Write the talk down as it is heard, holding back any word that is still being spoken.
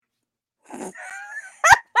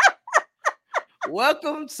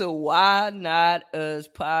Welcome to Why Not Us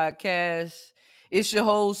podcast. It's your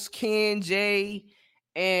host, Ken J,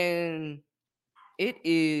 and it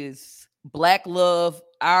is Black Love,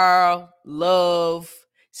 Our Love,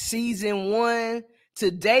 Season 1.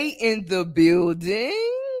 Today in the building,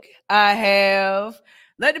 I have,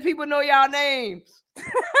 let the people know y'all names.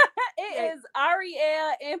 It is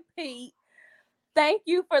Arerel and Pete. Thank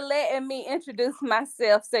you for letting me introduce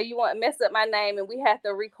myself so you won't mess up my name and we have to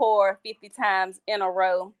record 50 times in a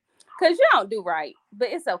row. Because you don't do right, but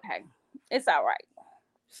it's okay. It's all right.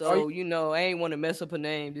 So, I ain't want to mess up her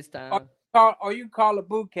name this time. Or you call her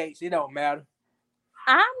Boo Cakes. It don't matter.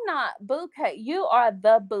 I'm not Boo Cake. You are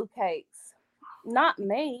the Boo Cakes, not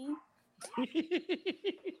me.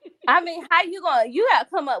 I mean, how you going? You got to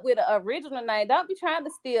come up with an original name. Don't be trying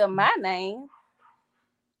to steal my name.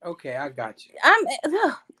 Okay, I got you.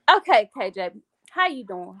 Okay, KJ. How you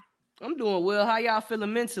doing? I'm doing well. How y'all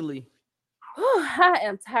feeling mentally? I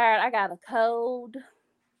am tired. I got a cold.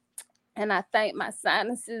 And I think my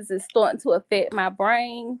sinuses is starting to affect my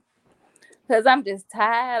brain. Because I'm just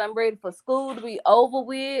tired. I'm ready for school to be over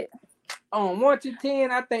with. On 1 to 10,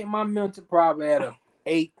 I think my mental probably at a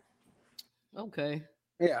 8. Okay.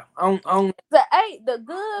 Yeah. On the 8, the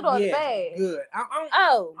good or the bad? Good.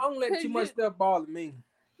 I don't let too much stuff bother me.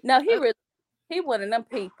 No, he one of them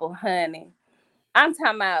people, honey. I'm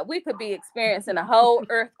talking about we could be experiencing a whole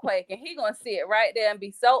earthquake and he gonna sit right there and be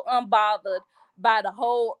so unbothered by the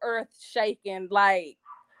whole earth shaking. Like,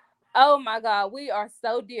 oh my God, we are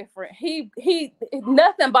so different. He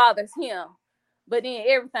nothing bothers him, but then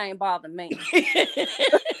everything bothers me.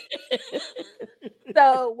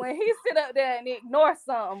 So when he sit up there and ignore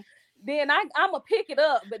something, then I'm gonna pick it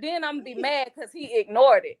up, but then I'm gonna be mad because he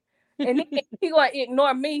ignored it. And then he gonna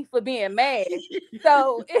ignore me for being mad.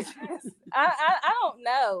 So it's just I don't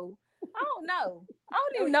know. I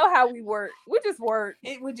don't even know how we work. We just work.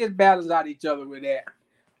 We just balance out each other with that.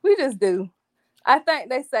 We just do. I think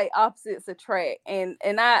they say opposites attract, and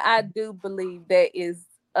I do believe that is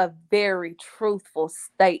a very truthful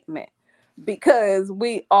statement because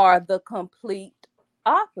we are the complete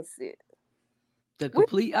opposite. The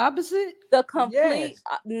complete opposite? The complete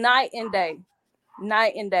night and day.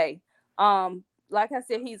 Night and day. Like I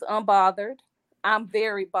said, he's unbothered. I'm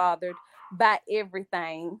very bothered by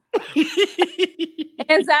everything.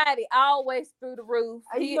 Anxiety always through the roof.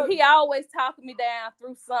 He always talking me down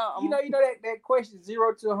through something. You know that question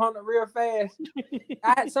 0 to 100 real fast.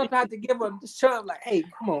 I had sometimes to give him just try like, hey,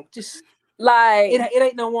 come on, just like it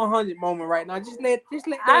ain't no 100 moment right now. Just let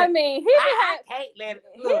that. I mean, I can't let it.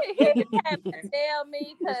 Look. He have to tell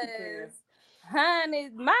me because.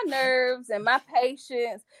 Honey, my nerves and my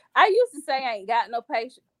patience. I used to say I ain't got no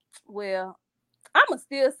patience. Well, I'ma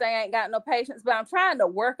still say I ain't got no patience, but I'm trying to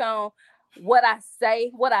work on what I say,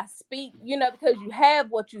 what I speak, because you have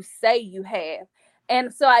what you say you have.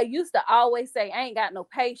 And so I used to always say I ain't got no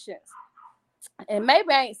patience. And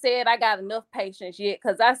maybe I ain't said I got enough patience yet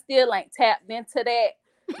because I still ain't tapped into that.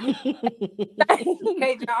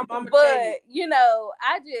 Okay, I'm but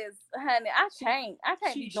I just, honey, I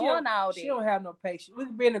can't be doing all this. She don't have no patience. We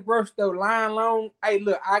could be in the grocery store line long. Hey,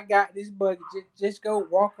 look, I got this bucket. Just go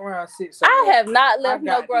walk around, sit somewhere. I have not left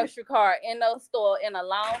no grocery cart in no store in a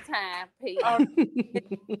long time, Pete.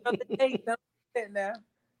 Now.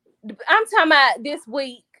 I'm talking about this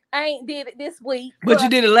week. I ain't did it this week. But you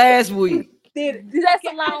did it last week. That's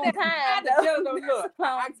a long time. Look,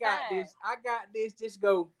 I got this. Just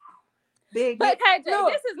go. But KJ,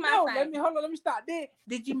 this is my thing. Let me stop there.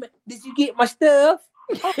 Did you get my stuff?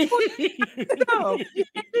 You in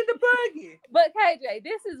the buggy. But KJ,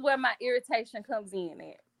 this is where my irritation comes in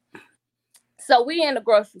at. So we in the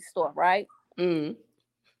grocery store, right? Mm.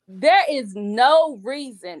 There is no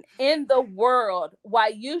reason in the world why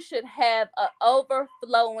you should have an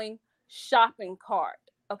overflowing shopping cart.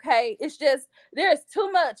 Okay, it's just there's too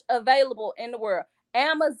much available in the world.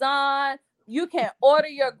 Amazon, you can order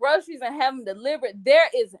your groceries and have them delivered. There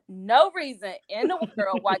is no reason in the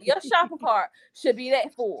world why your shopping cart should be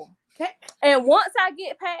that full. Okay. And once I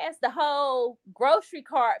get past the whole grocery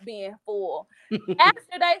cart being full,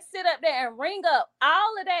 after they sit up there and ring up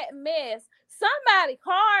all of that mess, somebody's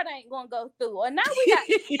card ain't gonna go through. And now we got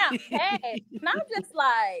to count cash. And I'm just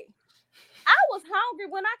like, I was hungry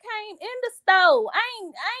when I came in the store. I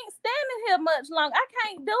ain't standing here much longer. I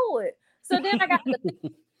can't do it. So then I got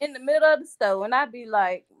to in the middle of the store, and I'd be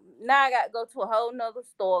like, now I got to go to a whole nother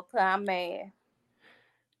store because I'm mad.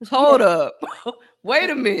 Hold up. Wait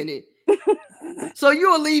a minute. So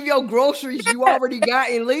you'll leave your groceries you already got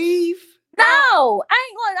and leave? No, I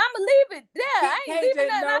ain't going. I'm going to leave it there. I ain't leaving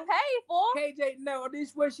nothing I paid for. KJ, no, this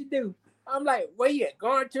is what she do. I'm like, where you at?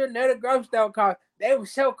 Going to another grocery store cause they were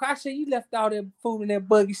so I said, you left all that food in that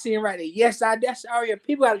buggy sitting right there. Yes, I that's all your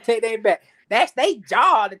people gotta take that back. That's they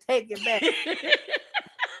job to take it back.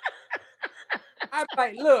 I'm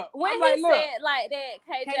like, look. When I'm he like, look. said like that,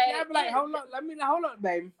 KJ, I'm like, hold on,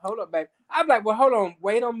 baby. Hold up, baby. I'm like, well, hold on,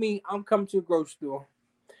 wait on me. I'm coming to the grocery store.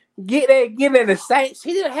 Get in the Saints.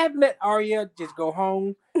 He didn't have to let Ariel just go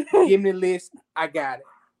home. Give me the list. I got it.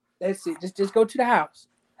 That's it. Just go to the house.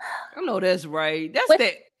 I know that's right. That's when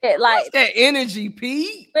that. Like that's that energy,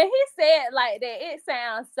 Pete. when he said like that, it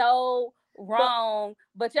sounds so wrong.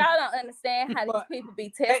 But y'all don't understand how these people be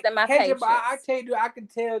testing my patience. But I tell you, I can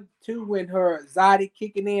tell too when her anxiety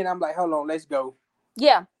kicking in. I'm like, hold on, let's go.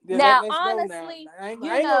 Yeah. Now, let's honestly, I ain't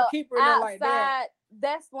gonna keep her outside, like that.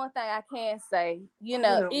 That's one thing I can say.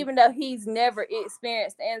 Even though he's never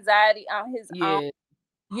experienced anxiety on his own,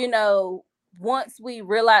 once we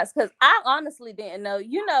realized, because I honestly didn't know,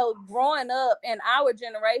 growing up in our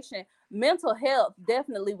generation, mental health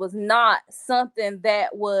definitely was not something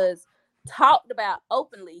that was talked about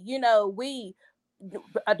openly. The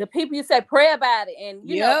people you say pray about it, and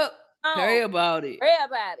pray about it.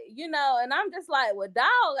 And I'm just like, well, dog,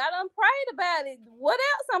 I done prayed about it. What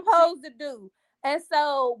else I'm supposed to do? And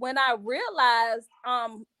so when I realized,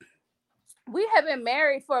 we have been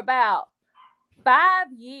married for about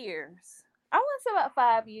 5 years. I want to say about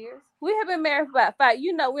 5 years. We have been married for about 5.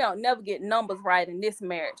 We don't never get numbers right in this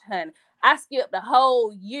marriage, honey. I skipped the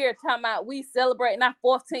whole year talking about we celebrating our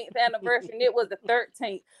 14th anniversary, and it was the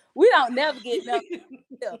 13th. We don't never get numbers.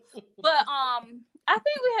 But I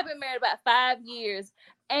think we have been married about 5 years,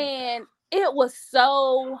 and it was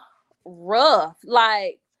so rough.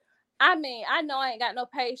 Like, I mean, I know I ain't got no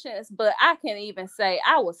patience, but I can even say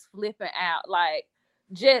I was flipping out, like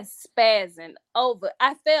just spazzing over.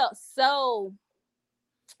 I felt so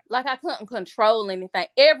like I couldn't control anything.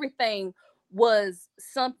 Everything was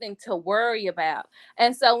something to worry about.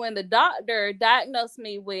 And so when the doctor diagnosed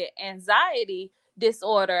me with anxiety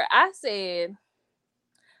disorder, I said,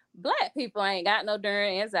 Black people ain't got no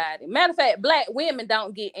darn anxiety. Matter of fact, Black women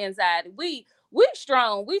don't get anxiety. We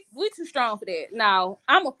strong. We too strong for that. Now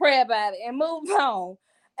I'm gonna pray about it and move on.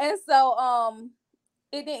 And so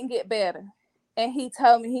it didn't get better. And he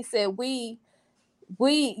told me, he said,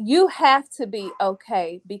 you have to be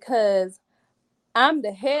okay, because I'm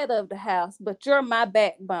the head of the house, but you're my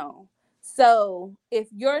backbone. So if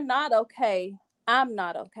you're not okay, I'm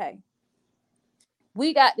not okay.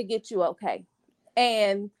 We got to get you okay.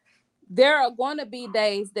 And there are going to be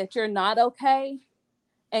days that you're not okay.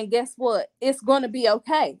 And guess what? It's going to be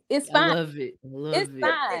okay. It's fine. I love it. It's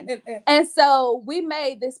fine. And so we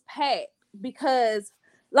made this pact because,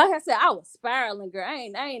 like I said, I was spiraling, girl. I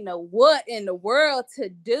ain't know what in the world to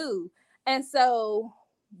do. And so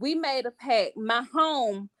we made a pact. My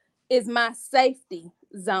home is my safety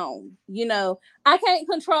zone. I can't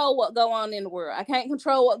control what go on in the world. I can't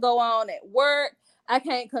control what go on at work. I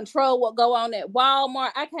can't control what go on at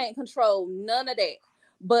Walmart. I can't control none of that.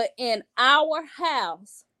 But in our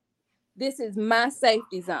house, this is my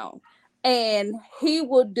safety zone. And he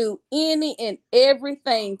will do any and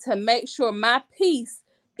everything to make sure my peace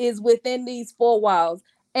is within these 4 walls.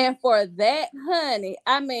 And for that, honey,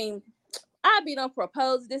 I mean, I be done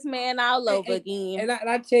propose this man all over again. And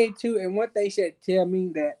I tell you too, and one thing she said, tell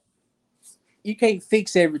me that you can't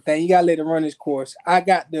fix everything. You gotta let it run its course.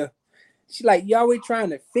 She's like, you always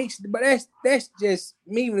trying to fix it, but that's just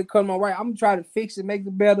me when it comes to my wife. I'm trying to fix it, make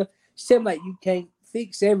it better. She's like, you can't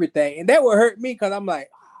fix everything, and that would hurt me because I'm like,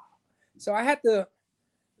 so I have to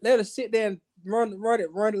let her sit there and run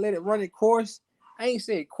it, let it run its course. I ain't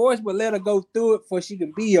saying course, but let her go through it for she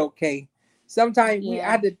can be okay. Sometimes I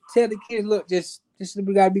have to tell the kids, look, just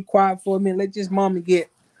we gotta be quiet for a minute. Let just mama get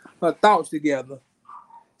her thoughts together.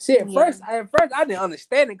 See, at first I didn't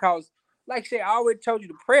understand it because, like I said, I always told you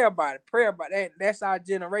to pray about it. That's our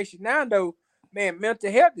generation now, though. Man,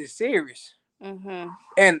 mental health is serious. Mm-hmm.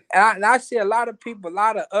 And I see a lot of people, a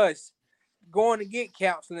lot of us going to get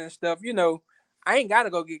counseling and stuff. I ain't got to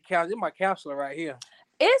go get counseling. It's my counselor right here.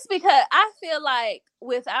 It's because I feel like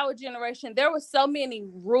with our generation, there were so many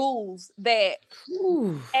rules that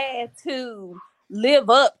had to live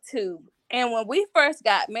up to. And when we first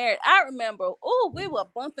got married, I remember, we were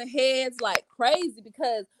bumping heads like crazy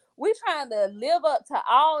because we trying to live up to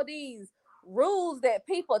all these rules that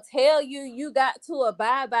people tell you got to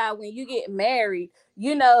abide by when you get married.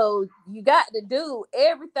 You got to do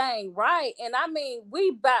everything right. And I mean, we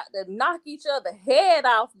about to knock each other head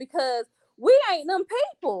off because we ain't them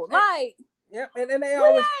people. Like, Yeah, and then We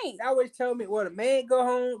ain't. they always tell me, well, the man go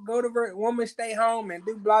home, go to work, woman stay home and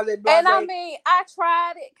do blah blah blah. And I mean, I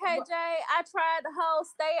tried it, KJ. I tried the whole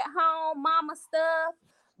stay at home mama stuff,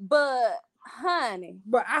 but honey,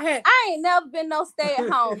 But I ain't never been no stay at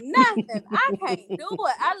home nothing. I can't do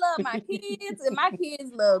it. I love my kids and my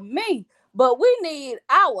kids love me, but we need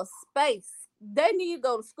our space. They need to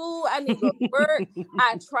go to school. I need to go to work.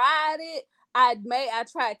 I tried it. I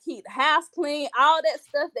try to keep the house clean, all that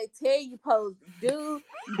stuff they tell you supposed to do.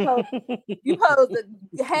 You supposed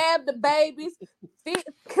to have the babies,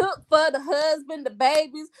 cook for the husband, the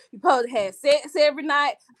babies. You supposed to have sex every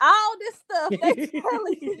night. All this stuff they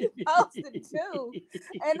telling you supposed to do,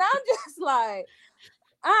 and I'm just like,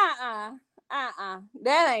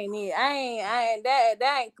 that ain't it. I ain't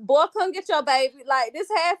that ain't. Boy, come get your baby. Like this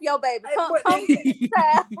half your baby. Come get the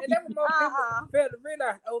child. And that was more people fail to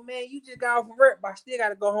realize, oh man, you just got off from work, but I still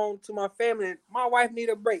gotta go home to my family. And my wife need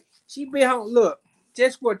a break. She be home. Look,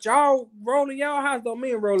 just what y'all roll in y'all house don't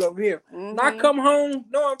mean roll over here. Mm-hmm. When I come home,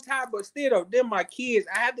 no, I'm tired, but still though, them my kids.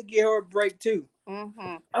 I have to give her a break too.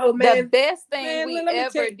 Mm-hmm. Oh man, the best thing we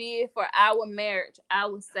ever did for our marriage, I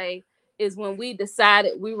would say, is when we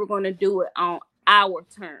decided we were going to do it on our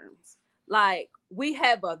terms. Like, we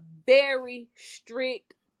have a very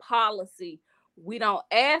strict policy. We don't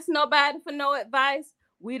ask nobody for no advice.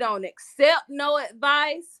 We don't accept no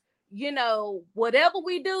advice. You know, whatever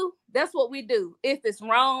we do, that's what we do. If it's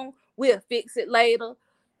wrong, we'll fix it later.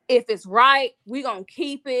 If it's right, we're going to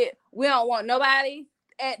keep it. We don't want nobody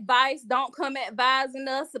advice. Don't come advising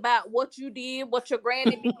us about what you did, what your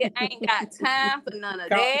granny did. I ain't got time for none of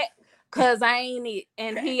that. Cause I ain't it,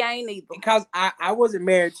 and he ain't either. Because I wasn't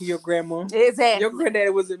married to your grandma. Exactly. Your granddaddy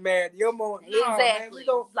wasn't married to your mom. Exactly.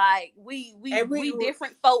 Man, like we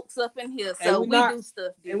different folks up in here, so we do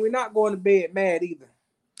stuff different. And we're not going to bed mad either.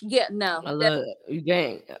 Yeah, no. I love you,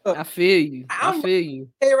 gang. I feel you. I feel you.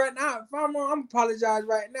 Hey, right now, if I'm wrong, I'm apologize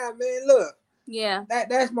right now, man. Look. Yeah.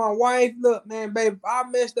 That's my wife. Look, man, baby, if I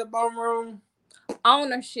messed up, I'm wrong.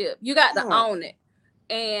 Ownership. You got to own it.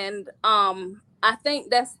 And I think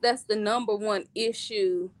that's the number one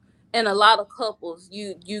issue in a lot of couples.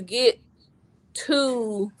 You get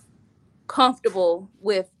too comfortable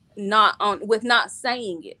with not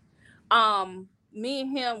saying it. Me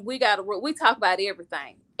and him, we talk about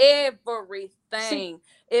everything. Everything.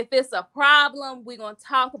 If it's a problem, we're gonna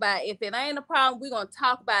talk about it. If it ain't a problem, we're gonna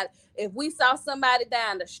talk about it. If we saw somebody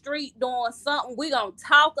down the street doing something, we're gonna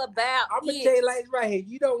talk about I'm gonna tell you like right here.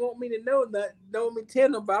 You don't want me to know nothing. Don't want me to tell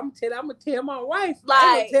nobody. I'm gonna tell my wife. Like,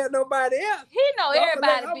 I ain't gonna tell nobody else. He know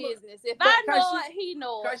everybody's business. If I know it, he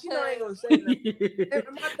know it. Cause you know I ain't gonna say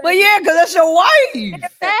nothing. But yeah, cause that's your wife.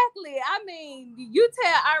 Exactly. I mean, you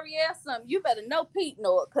tell Arerel something, you better know Pete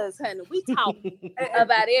know it, cause honey, we talk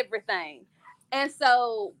about everything. And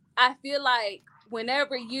so I feel like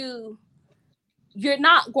whenever you're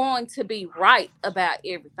not going to be right about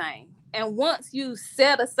everything. And once you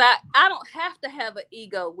set aside, I don't have to have an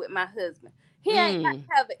ego with my husband. He ain't got to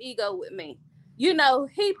have an ego with me. You know,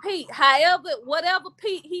 he Pete. Whatever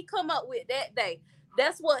Pete he come up with that day,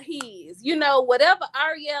 that's what he is. You know, whatever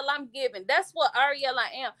Arerel I'm giving, that's what Arerel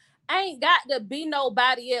I am. I ain't got to be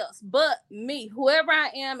nobody else but me, whoever I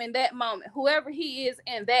am in that moment, whoever he is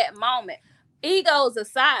in that moment. Egos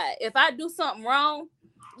aside, if I do something wrong,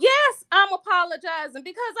 yes, I'm apologizing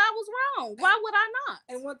because I was wrong. Why would I not?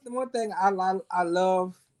 And one thing I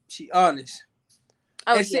love, she honest.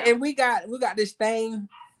 Oh, and, yeah. And we got this thing,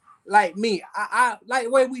 like me. I like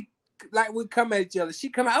the way we come at each other. She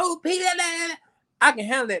come out, oh Peter, I can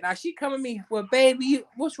handle that. Now she come at me, well, baby,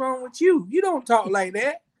 what's wrong with you? You don't talk like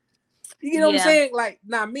that. You know what I'm saying? Like,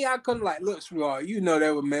 now me, I come like, look, sweetheart, you know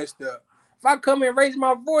that was messed up. If I come and raise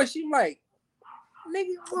my voice, she like,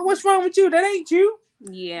 nigga, what's wrong with you? That ain't you.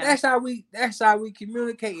 Yeah. That's how we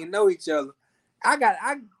communicate and know each other.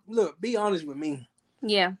 Look, be honest with me.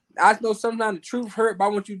 Yeah. I know sometimes the truth hurt, but I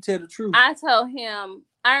want you to tell the truth. I told him,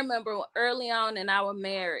 I remember early on in our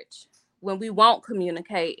marriage when we weren't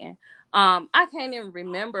communicating. I can't even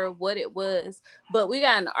remember what it was, but we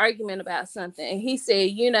got in an argument about something. And he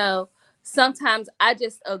said, you know, sometimes I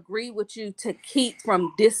just agree with you to keep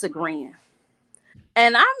from disagreeing.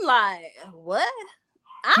 And I'm like, what?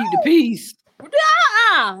 Keep the peace. No.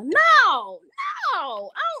 I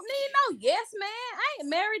don't need no yes man. I ain't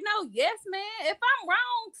married no yes man. If I'm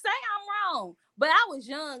wrong, say I'm wrong. But I was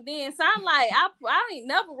young then, so I'm like, I ain't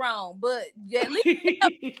never wrong. But at least,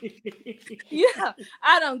 yeah,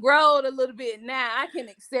 I done growed a little bit now. I can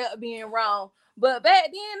accept being wrong. But back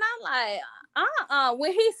then, I'm like,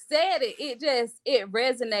 when he said it, it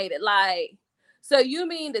resonated. Like, so you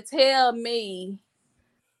mean to tell me,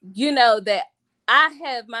 you know, that I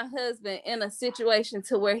have my husband in a situation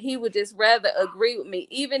to where he would just rather agree with me,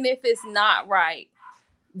 even if it's not right,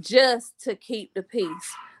 just to keep the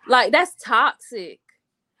peace. Like, that's toxic.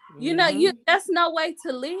 You know, that's no way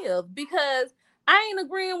to live, because I ain't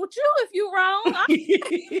agreeing with you if you wrong.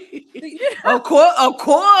 Of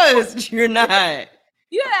course, you're not.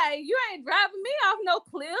 You ain't driving me off no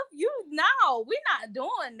cliff. No, we're not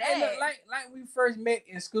doing that. Hey, look, like we first met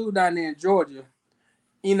in school down there in Georgia.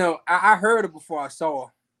 You know, I heard her before I saw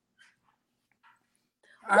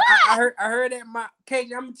her. I heard that my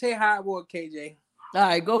KJ. I'm gonna tell you how it was, KJ. All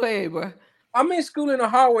right, go ahead, bro. I'm in school in the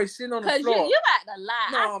hallway, sitting on the floor. Cause you about to lie.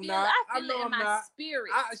 No, I'm not. I feel it in my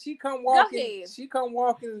spirit. She come walking. She come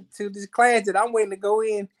walking to this class that I'm waiting to go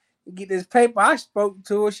in and get this paper. I spoke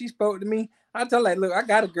to her. She spoke to me. I told her, look, I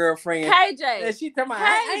got a girlfriend. KJ. And she told me,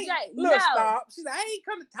 KJ, look, stop. She's like, I ain't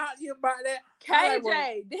come to talk to you about that. KJ,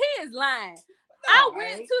 like, he is lying. No, I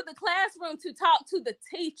went to the classroom to talk to the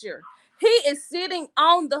teacher. He is sitting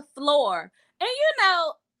on the floor. And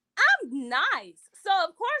I'm nice. So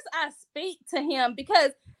of course I speak to him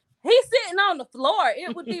because he's sitting on the floor.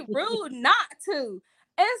 It would be rude not to.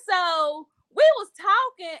 And so we was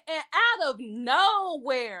talking, and out of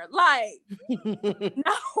nowhere,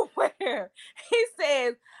 nowhere, he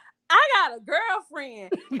says, I got a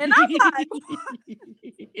girlfriend. And I'm like,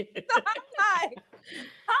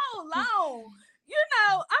 hold on.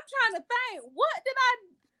 I'm trying to think, what did I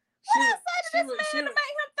say to this man to make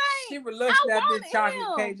him think? She was looking at this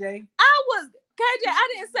chocolate, KJ. KJ, I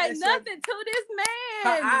didn't say nothing to this man.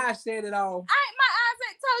 Her eyes said it all. My eyes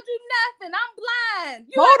ain't told you nothing. I'm blind.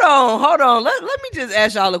 Hold on. Let me just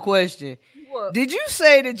ask y'all a question. What? Did you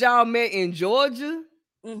say that y'all met in Georgia?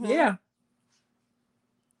 Mm-hmm. Yeah.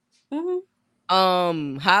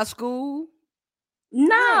 Mm-hmm. High school?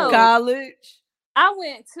 No. College? I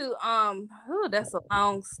went to that's a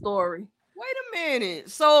long story. Wait a minute.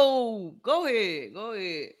 So go ahead.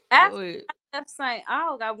 After I left St.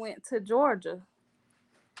 Aug, I went to Georgia.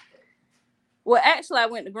 Well, actually, I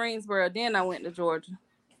went to Greensboro. Then I went to Georgia.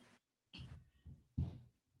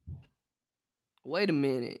 Wait a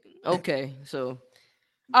minute. Okay, so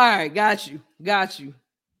all right, got you.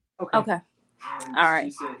 Okay. All right.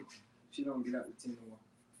 She said she don't get out the 10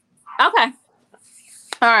 Okay.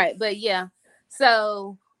 All right, but yeah.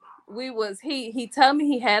 So he told me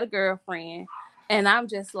he had a girlfriend, and I'm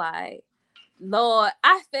just like, Lord,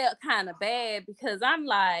 I felt kind of bad because I'm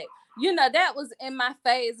like, that was in my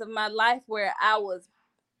phase of my life where I was,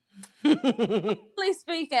 honestly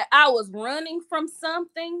speaking, I was running from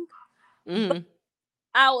something. But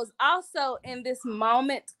I was also in this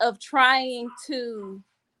moment of trying to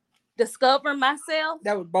discover myself.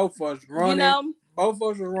 That was both of us running. Both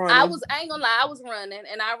of us were running. I ain't gonna lie, I was running,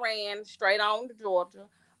 and I ran straight on to Georgia.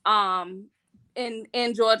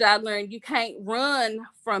 In Georgia, I learned you can't run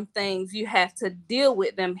from things; you have to deal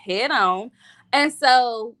with them head on. And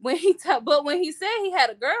so when he said he had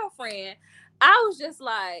a girlfriend, I was just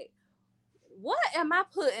like, "What am I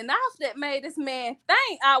putting off that made this man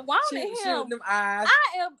think I wanted him?" Them eyes.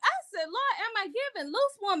 I said, "Lord, am I giving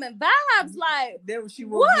loose woman vibes?" Like that was she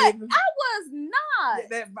was what? giving? I was not.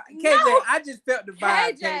 KJ, I just felt the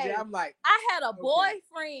vibe. KJ, I'm like, I had a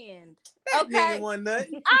boyfriend. That nigga wasn't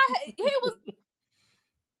nothing. He was.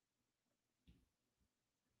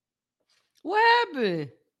 What happened?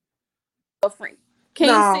 Boyfriend. Can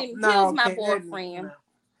you see me? He was my boyfriend. No.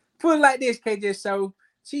 Put it like this, KJ. So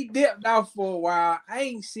she dipped off for a while. I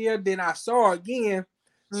ain't see her. Then I saw her again.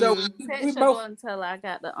 So we both until I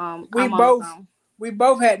got the we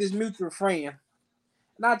both had this mutual friend.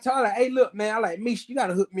 And I told her, hey, look, man, I like Misha, you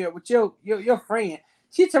gotta hook me up with your friend.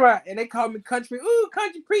 She told me, and they called me country. Ooh,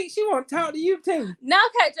 country preach. She want to talk to you too. No,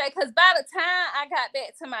 KJ, because by the time I got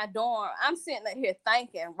back to my dorm, I'm sitting up here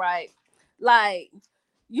thinking, right? Like,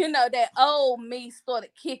 that old me started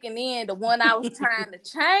kicking in, the one I was trying to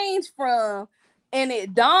change from. And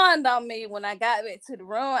it dawned on me when I got back to the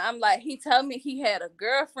room. I'm like, he told me he had a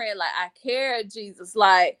girlfriend. Like, I care, Jesus.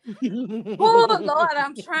 Like, oh, Lord,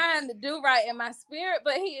 I'm trying to do right in my spirit,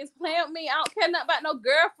 but he is playing with me. I don't care nothing about no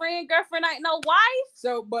girlfriend. Girlfriend ain't no wife.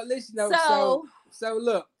 So, but listen, though. So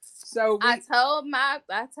look. So I told my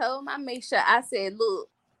Misha, I said, look.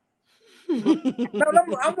 No,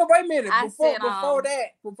 I'm gonna wait a minute. Before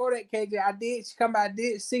that, KJ, I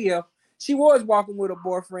did see her. She was walking with a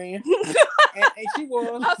boyfriend. and she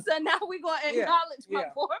was. Oh, so now we're gonna acknowledge my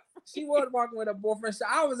boyfriend. She was walking with a boyfriend. So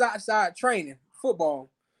I was outside training football.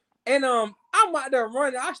 And I'm out there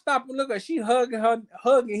running. I stopped and look at her. She hugging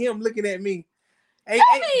him, looking at me. And me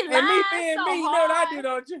being me, you know what I do,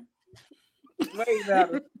 don't you? Way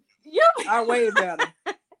better. I way better.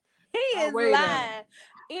 He is lying.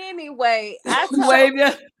 Anyway, I You told wave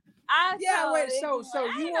ya. I Yeah, told wait. him, So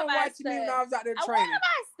ain't you weren't nobody watching me when I was out there Wasn't training.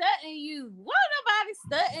 nobody studying you. Wasn't nobody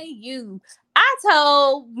studying you. I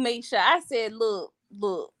told Misha, I said, look,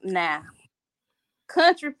 now,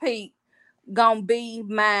 Country Pete gonna be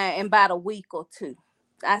mine in about a week or two.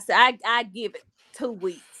 I said, I give it 2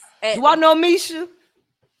 weeks. Do I know Misha?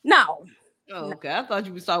 No, Oh, no, okay. I thought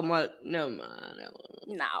you was talking about. Never mind.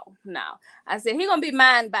 no. I said, he gonna be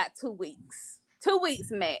mine about 2 weeks. 2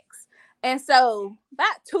 weeks max. And so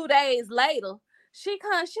about 2 days later, she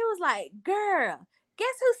was like, girl,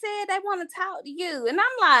 guess who said they want to talk to you? And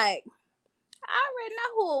I'm like, I already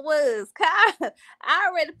know who it was. 'Cause I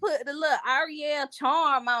already put the little Arerel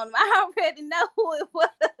charm on him. I already know who it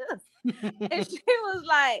was. And she was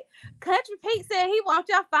like, Country Pete said he wants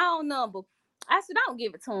your phone number. I said, don't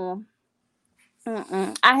give it to him.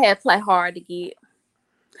 I had to play hard to get.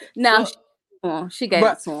 No, she gave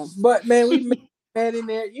it to him. But man, we met in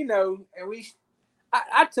there, and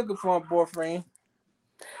I took it for a boyfriend.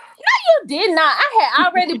 You did not. I had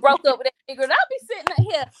already broke up with that nigga. I'll be sitting up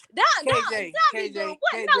here. KJ,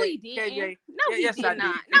 No, he didn't. KJ. No, he Yes, did I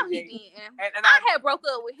not. did, No, he KJ. didn't. And I had broke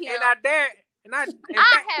up with him. And I dare, and I, and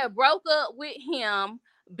I had broke up with him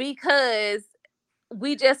because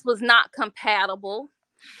we just was not compatible.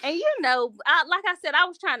 And like I said, I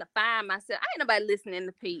was trying to find myself. I ain't nobody listening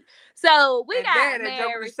to Pete. So we got Dad married.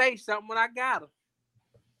 joking to say something when I got him.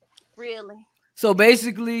 Really? So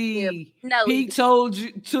basically, No, Pete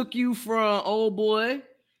took you from old boy.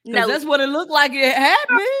 No, that's what it looked like it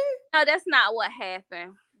happened. No, that's not what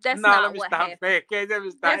happened. That's No, not let me what stop. happened. Let me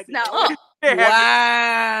stop. That's not what.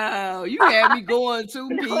 Wow, you had me going too,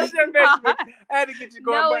 No, Pete. I had to get you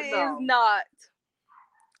going, No, but it no. is not.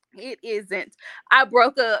 It isn't. I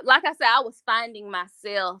broke up. Like I said, I was finding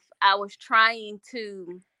myself. I was trying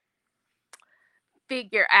to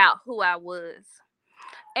figure out who I was.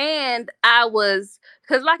 And I was,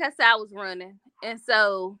 because like I said, I was running. And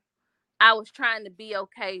so I was trying to be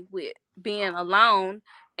okay with being alone.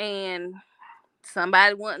 And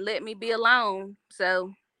somebody wouldn't let me be alone.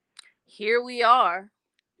 So here we are.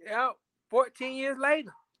 Yeah, 14 years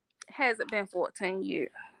later. Has it been 14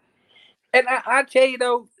 years? And I tell you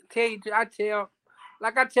though, I tell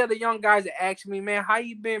the young guys that ask me, man, how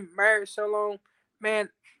you been married so long? Man,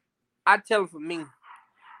 I tell them for me,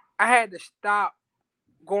 I had to stop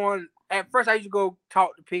going. At first, I used to go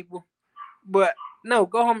talk to people, but no,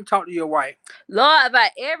 go home and talk to your wife. Lord,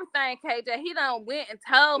 about everything, KJ. He done went and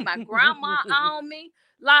told my grandma on me.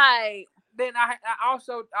 Like, then I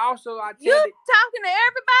also I tell you talking to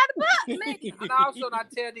everybody but me. And I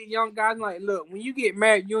tell these young guys, like, look, when you get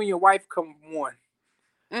married, you and your wife come one.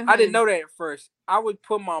 I didn't know that at first. I would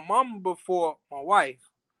put my mama before my wife.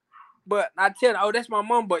 But I tell them, oh, that's my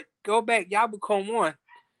mom, but go back, y'all become one.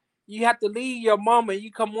 You have to leave your mama and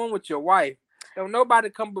you come one with your wife. Don't nobody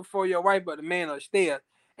come before your wife but the man upstairs.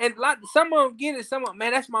 And like some of them get it, some of them,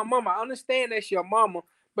 man, that's my mama. I understand that's your mama,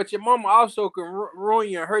 but your mama also can ruin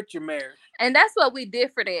you and hurt your marriage. And that's what we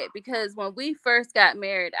differed at, because when we first got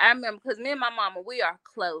married, I remember, because me and my mama, we are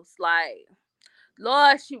close. Like,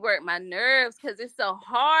 Lord, she worked my nerves because it's so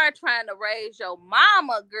hard trying to raise your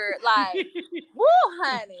mama, girl. Like, woo,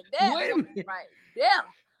 honey, that was right there.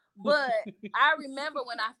 But I remember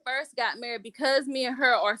when I first got married, because me and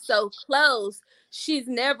her are so close, she's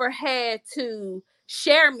never had to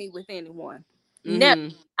share me with anyone. Never.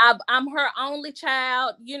 I'm her only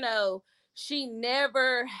child. She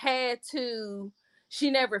never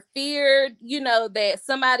feared, that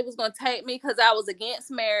somebody was going to take me because I was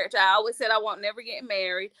against marriage. I always said I won't never get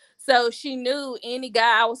married. So she knew any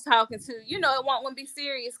guy I was talking to, it won't be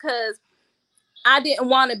serious, because I didn't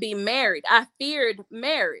want to be married. I feared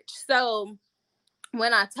marriage. So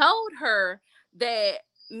when I told her that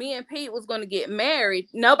me and Pete was going to get married,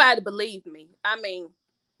 nobody believed me. I mean,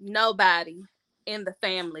 nobody in the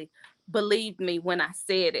family believed me when I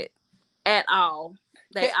said it at all.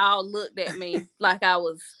 They all looked at me like I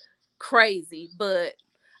was crazy. But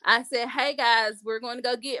I said, hey guys, we're going to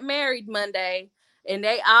go get married Monday. And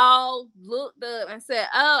they all looked up and said,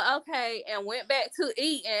 oh, okay. And went back to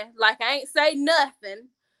eating like I ain't say nothing,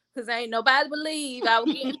 because ain't nobody believe I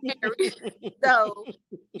was getting married. So,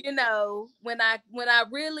 when I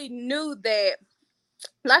really knew that,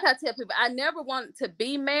 like I tell people, I never wanted to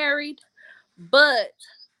be married, but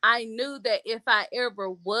I knew that if I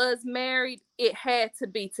ever was married, it had to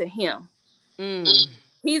be to him.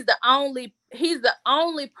 He's the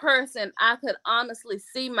only person I could honestly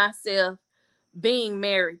see myself being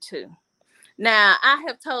married to. Now, I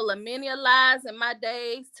have told many lies in my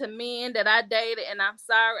days to men that I dated, and I'm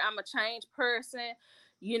sorry, I'm a changed person.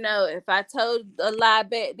 You know, if I told a lie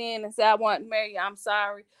back then and said I wanted to marry you, I'm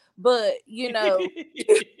sorry. But, you know,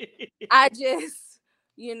 I just,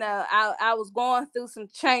 I was going through some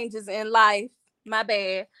changes in life. My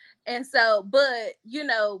bad. And so, but,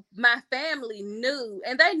 my family knew,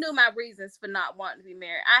 and they knew my reasons for not wanting to be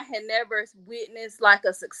married. I had never witnessed like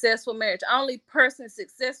a successful marriage. The only person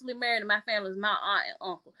successfully married in my family was my aunt and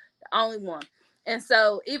uncle, the only one. And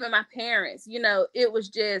so, even my parents, it was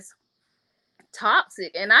just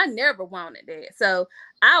toxic, and I never wanted that. So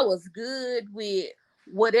I was good with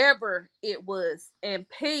whatever it was. And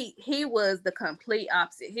Pete, he was the complete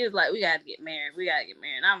opposite. He was like, we gotta get married,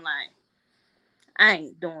 I'm like, I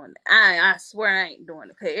ain't doing it. I swear I ain't doing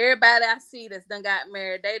it. Cause everybody I see that's done got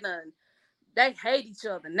married, they hate each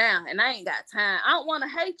other now, and I ain't got time. I don't want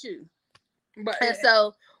to hate you. And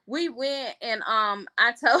so we went, and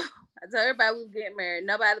I told everybody we was getting married.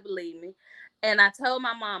 Nobody believed me. And I told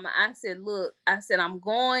my mama, I said, look, I'm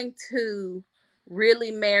going to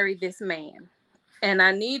really marry this man. And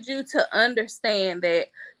I need you to understand that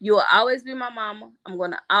you will always be my mama. I'm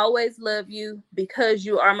going to always love you because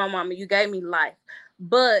you are my mama. You gave me life.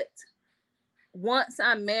 But once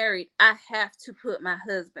I'm married, I have to put my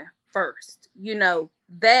husband first.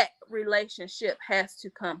 That relationship has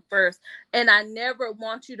to come first. And I never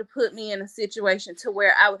want you to put me in a situation to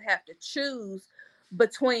where I would have to choose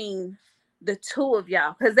between the two of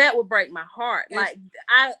y'all, because that would break my heart. Like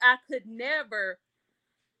I could never,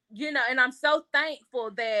 and I'm so thankful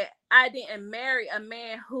that I didn't marry a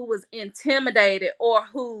man who was intimidated or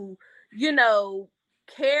who,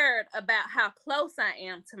 cared about how close I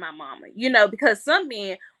am to my mama, because some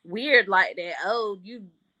men weird like that. Oh, you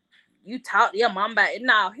talk to your mom about it.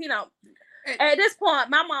 No, at this point,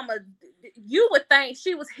 my mama, you would think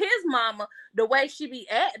she was his mama the way she be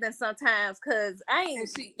acting sometimes, because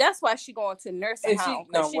that's why she going to nursing home.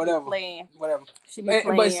 Whatever. She be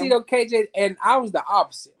playing. But see though, KJ, and I was the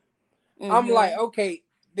opposite. Mm-hmm. I'm like, okay,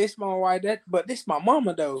 this my wife, but this my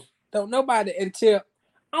mama though. Don't nobody until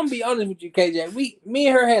I'm gonna be honest with you, KJ. Me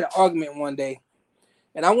and her had an argument one day,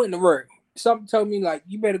 and I went to work. Something told me like,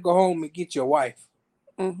 you better go home and get your wife.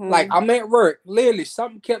 Mm-hmm. Like I'm at work, literally,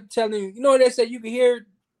 something kept telling me. You know what they said? You could hear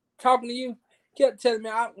talking to you. Kept telling me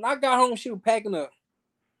when I got home, she was packing up.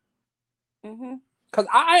 Mm-hmm. Cause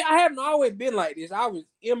I haven't always been like this. I was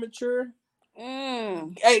immature.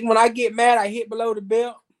 Hey, when I get mad, I hit below the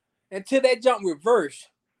belt until that jump reversed.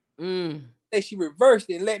 She reversed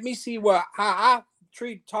it and let me see how I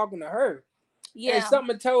treat talking to her. Yeah. And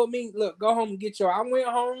something told me, look, go home and get your. I went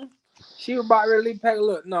home. She was about ready to pack.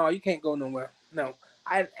 Look, no, you can't go nowhere. No.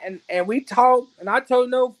 And we talked, and I told her,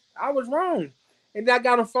 no, I was wrong. And then I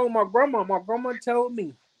got on the phone with my grandma. My grandma told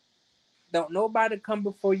me, don't nobody come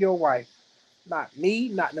before your wife. Not me,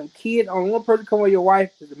 not them kids. Only one person come before your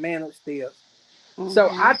wife is the man upstairs. Mm-hmm. So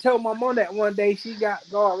I told my mom that one day she got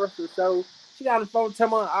God rest her soul. She got on the phone and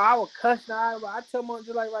told me I was cussing her. I told my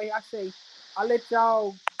just like right here, I say, I let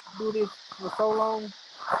y'all do this for so long,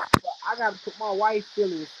 but I gotta put my wife's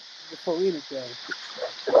feelings before anything.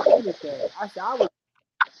 I said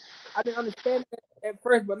I didn't understand that at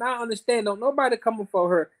first, but now I understand. Don't nobody coming for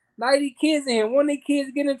her. Now these kids in here, one of these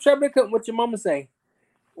kids get in trouble, what your mama say?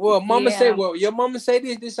 Well, mama say, well, your mama say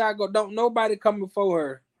this I go. Don't nobody come before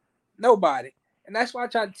her. Nobody. And that's why I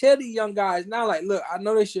try to tell these young guys now, like, look, I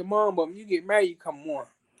know this your mom, but when you get married, you come on.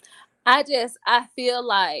 I feel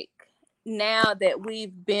like now that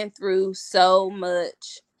we've been through so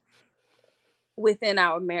much within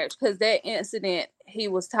our marriage, because that incident he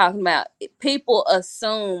was talking about, people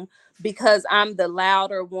assume because I'm the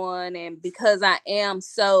louder one and because I am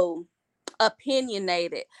so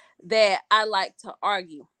opinionated that I like to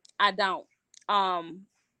argue. I don't.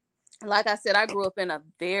 Like I said, I grew up in a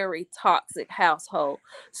very toxic household.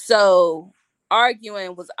 So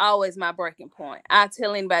arguing was always my breaking point. I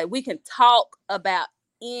tell anybody, we can talk about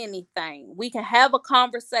anything. We can have a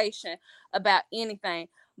conversation about anything.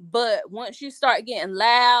 But once you start getting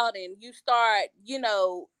loud and you start,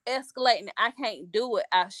 escalating, I can't do it.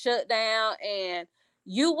 I shut down and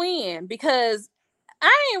you win, because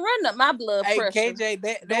I ain't running up my blood pressure. KJ,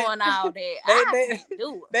 doing all that. I can't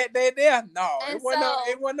do it. No, it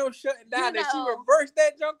wasn't no shutting down. That she reversed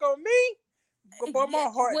that junk on me. Boy, my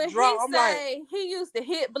heart dropped. I'm like, he used to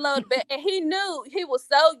hit below the bed, and he knew he was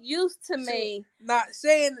so used to me not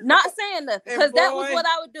saying nothing, because that was what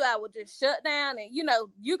I would do. I would just shut down, and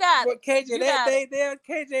you got. But KJ, that day there,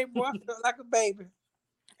 KJ, boy, I felt like a baby.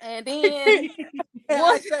 And then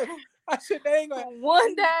I said, they ain't gonna.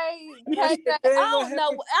 One day, I said, that I ain't gonna don't know.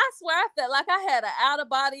 happen. I swear, I felt like I had an out of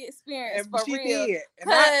body experience And for she real. did. And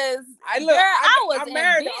Cause I look, girl, I was I'm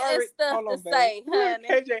married to inventing Ari. stuff Hold to on, baby. say, Look, honey.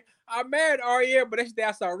 KJ, I'm married to Ariel, but that's day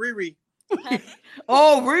I saw Riri.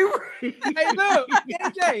 Oh, Riri. Hey, look,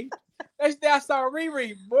 KJ, that's day I saw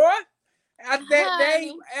Riri, boy. After that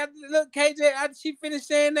day, Honey, look, KJ, after she finished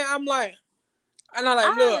saying that, I'm like, and I'm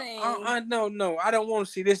like, look, I no, I don't want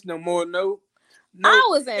to see this no more, no.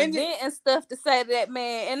 was And inventing stuff to say to that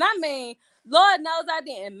man, and I mean, Lord knows I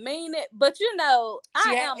didn't mean it, but you know,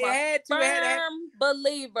 I am it a had to, firm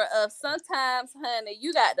believer of sometimes, honey,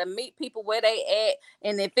 you got to meet people where they at,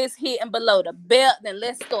 and if it's hitting below the belt, then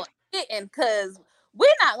let's start hitting, cause we're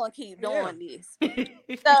not gonna keep doing this.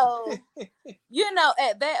 So, you know,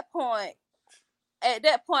 at that point,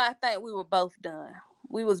 I think we were both done.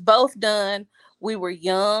 We was both done. We were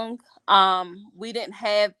young. We didn't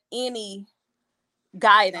have any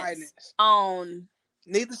guidance on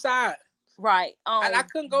neither side. Right. And I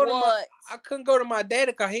couldn't go to my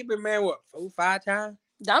daddy because he been married 4-5 times.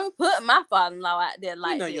 Don't put my father-in-law out there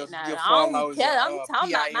like that. Your Now father-in-law I don't care. I'm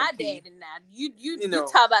talking about my PIMP. daddy now. You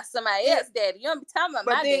talk about somebody else, daddy. You don't be talking about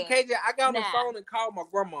my daddy. But then KJ, I got on the phone and called my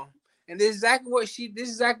grandma, and this is exactly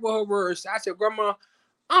what her words. I said, "Grandma,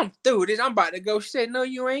 I'm through with this. I'm about to go." She said, "No,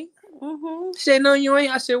 you ain't." Mm-hmm. She said, "No, you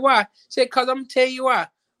ain't." I said, "Why?" She said, "Cause I'm gonna tell you why.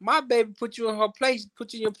 My baby put you in her place,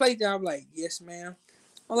 put you in your place." And I'm like, "Yes, ma'am."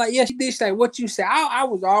 I'm like, "Yes, she did." She like, "What you said?" I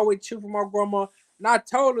was always true for my grandma, and I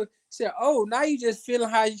told her, said, "Oh, now you just feeling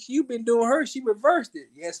how you been doing her." She reversed it.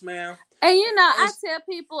 Yes, ma'am. And you know, I tell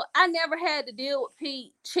people I never had to deal with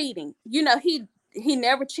Pete cheating. You know, he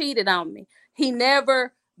never cheated on me. He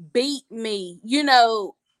never beat me. You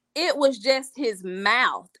know, it was just his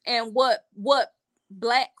mouth. And what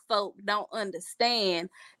black folk don't understand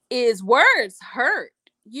is words hurt.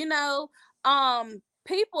 You know,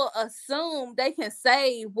 people assume they can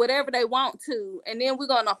say whatever they want to, and then we're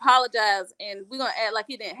gonna apologize and we're gonna act like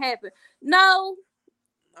it didn't happen. No,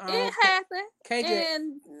 it happened, KJ,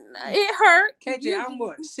 and it hurt. KJ, I'm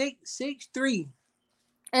what 6'3",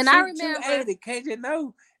 and I remember 280. KJ,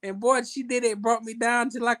 no, and boy, she did it. Brought me down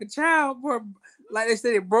to like a child, boy. Like they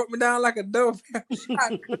said, it broke me down like a dove. and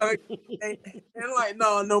like,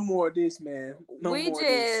 no more of this, man.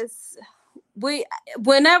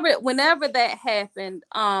 Whenever that happened,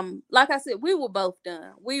 like I said, we were both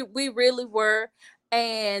done. We really were,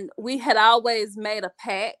 and we had always made a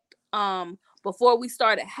pact. Before we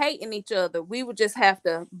started hating each other, we would just have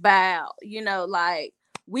to bow. You know, like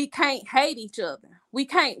we can't hate each other. We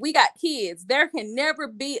can't. We got kids. There can never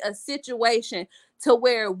be a situation to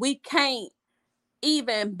where we can't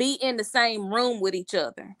even be in the same room with each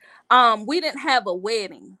other. We didn't have a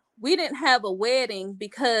wedding. We didn't have a wedding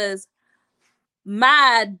because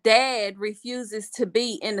my dad refuses to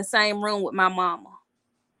be in the same room with my mama.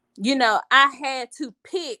 You know, I had to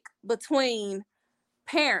pick between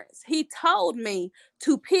parents. He told me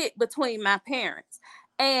to pick between my parents.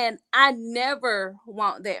 And I never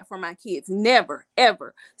want that for my kids. Never,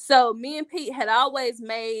 ever. So me and Pete had always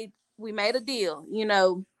made a deal, you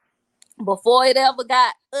know, before it ever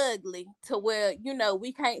got ugly to where, you know,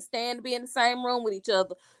 we can't stand to be in the same room with each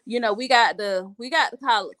other. You know, we got to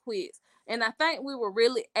call it quits. And I think we were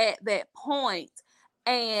really at that point.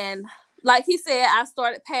 And like he said, I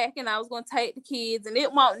started packing. I was going to take the kids, and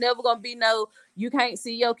it won't never going to be no, you can't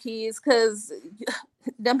see your kids because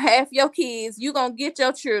them half your kids, you going to get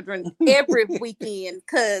your children every weekend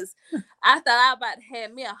because I thought I was about to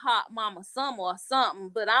have me a hot mama summer or something,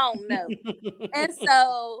 but I don't know. And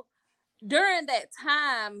so during that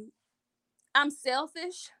time, I'm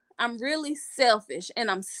selfish. I'm really selfish, and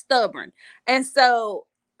I'm stubborn. And so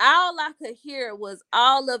all I could hear was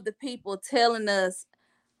all of the people telling us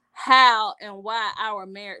how and why our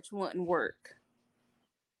marriage wouldn't work.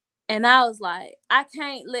 And I was like, I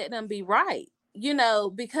can't let them be right, you know,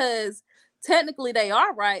 because technically they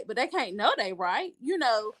are right, but they can't know they right. You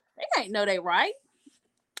know, they can't know they right.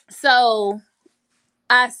 So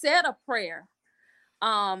I said a prayer.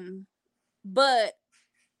 But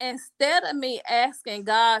instead of me asking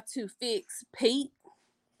God to fix Pete,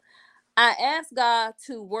 I asked God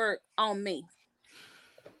to work on me,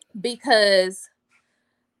 because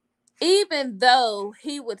even though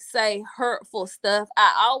he would say hurtful stuff,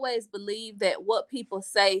 I always believe that what people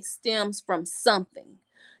say stems from something.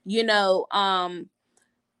 You know,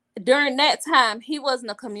 during that time, he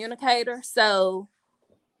wasn't a communicator, so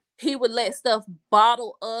he would let stuff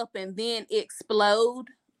bottle up and then explode.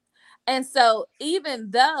 And so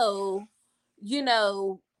even though, you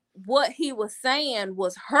know, what he was saying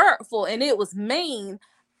was hurtful and it was mean,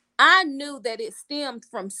 I knew that it stemmed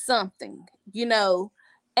from something, you know.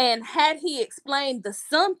 And had he explained the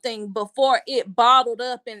something before it bottled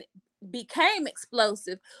up and became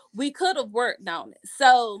explosive, we could have worked on it.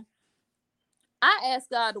 So I asked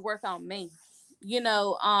God to work on me,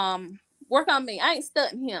 work on me. I ain't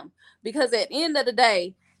studying him, because at the end of the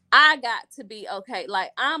day, I got to be okay. Like,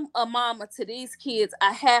 I'm a mama to these kids.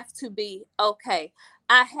 I have to be okay.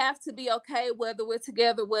 I have to be okay whether we're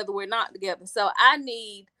together, whether we're not together. So I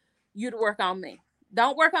need you to work on me.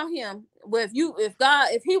 Don't work on him. Well,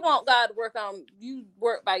 if he want God to work on you,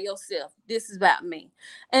 work by yourself. This is about me.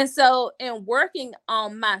 And so in working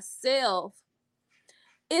on myself,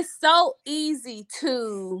 it's so easy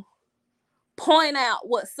to point out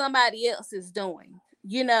what somebody else is doing.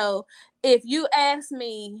 If you ask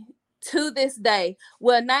me to this day,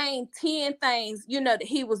 well, name 10 things, that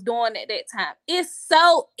he was doing at that time. It's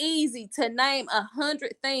so easy to name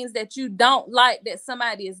 100 things that you don't like that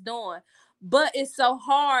somebody is doing, but it's so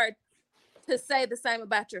hard to say the same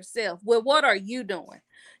about yourself. Well, what are you doing?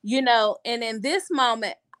 And in this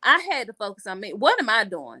moment, I had to focus on me. What am I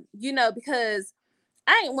doing? Because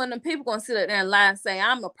I ain't one of them people gonna sit up there and lie and say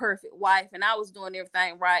I'm a perfect wife and I was doing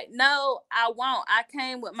everything right. No, I won't. I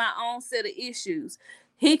came with my own set of issues.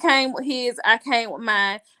 He came with his, I came with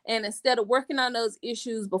mine. And instead of working on those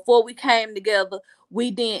issues before we came together, we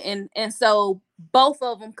didn't. And so both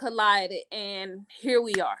of them collided, and here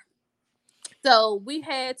we are. So we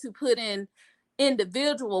had to put in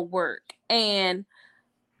individual work, and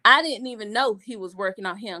I didn't even know he was working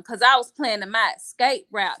on him, because I was planning my escape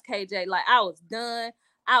route, KJ. Like, I was done.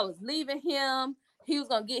 I was leaving him. He was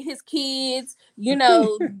going to get his kids.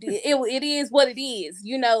 It is what it is.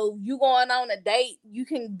 You going on a date. You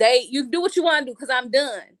can date. You can do what you want to do, because I'm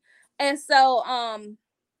done. And so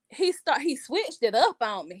he switched it up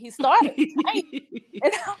on me. He started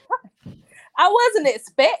and I wasn't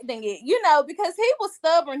expecting it, because he was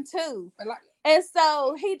stubborn too. And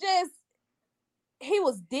so he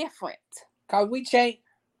was different. Cause we change.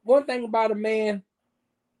 One thing about a man,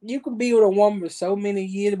 you can be with a woman for so many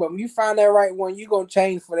years, but when you find that right one, you gonna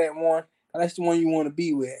change for that one. That's the one you want to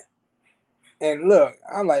be with. And look,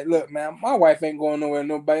 I'm like, look, man, my wife ain't going nowhere.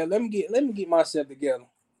 Nobody. Let me get myself together.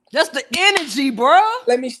 That's the energy, bro.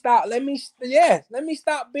 Let me stop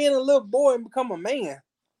being a little boy and become a man.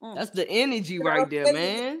 That's the energy right there,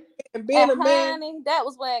 man. And being a man, honey, that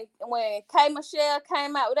was when K Michelle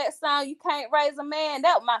came out with that song, "You Can't Raise a Man."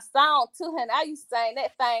 That was my song too, honey. I used to sing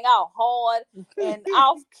that thing all hard and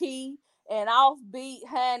off key and off beat,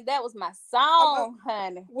 honey. That was my song,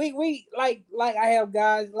 honey. We like I have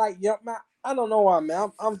guys like young man. I don't know why,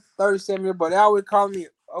 man. I'm 37 years, but they always call me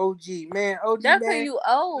OG, man. OG, that's man. You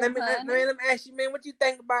old, let me honey. ask you, man, what you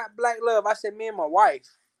think about black love? I said, me and my wife.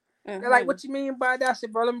 They're like, what you mean by that? I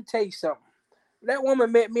said, bro, let me tell you something. That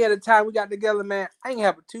woman met me at the time we got together, man. I ain't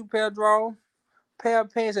have a 2 pair of drawers, pair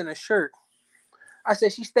of pants, and a shirt. I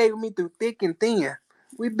said, she stayed with me through thick and thin.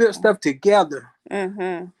 We built stuff together.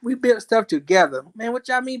 We built stuff together. Man, what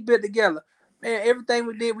y'all mean built together? Man, everything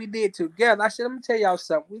we did together. I said, let me tell y'all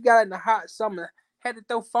something. We got in the hot summer, had to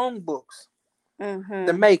throw phone books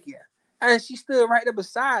to make it. And she stood right there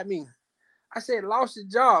beside me. I said, lost the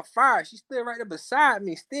job, fired. She stood right there beside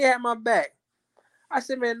me, still had my back. I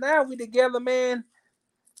said, man, now we together, man.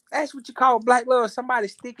 That's what you call black love. Somebody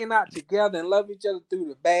sticking out together and love each other through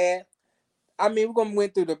the bad. I mean, we're gonna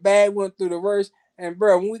went through the bad, went through the worst, and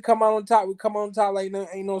bro, when we come out on top, we come on top like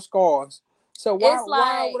ain't no scars. So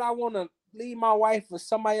why would I want to leave my wife for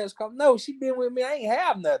somebody else? Come, no, she been with me. I ain't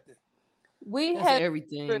have nothing. We That's have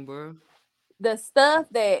everything, bro. the stuff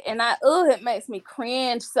that, and it makes me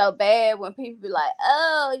cringe so bad when people be like,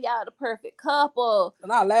 "Oh, y'all the perfect couple,"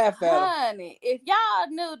 and I laugh at them. Honey, if y'all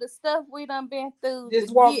knew the stuff we done been through,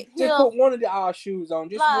 just put one of our shoes on,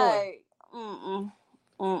 just like, one.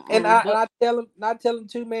 And I tell them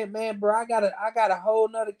too, man, bro, I got a whole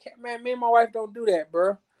nother man. Me and my wife don't do that,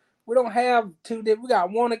 bro. We don't have two. We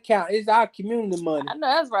got one account. It's our community money. I know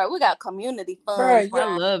that's right. We got community funds. Bro,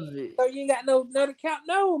 I love it. So you ain't got no another account?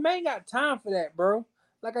 No, man, ain't got time for that, bro.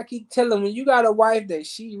 Like I keep telling, when you got a wife that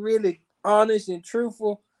she really honest and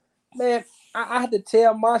truthful, man, I have to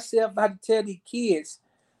tell myself, I have to tell these kids,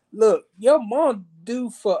 look, your mom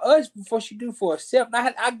do for us before she do for herself.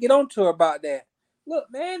 And I get on to her about that. Look,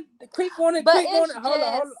 man, the creek on it.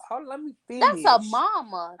 Hold on, let me finish. That's a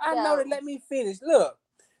mama. I know that. Let me finish. Look,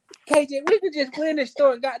 KJ, we could just went in the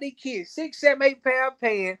store and got these kids 6, 7, 8 pair of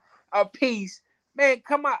pants a piece. Man,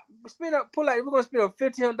 come out, pull out. We're gonna spend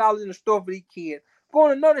 $1,500 in the store for these kids.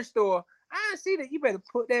 Go in another store. I see that. You better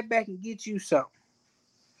put that back and get you something.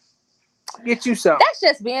 Get you something. That's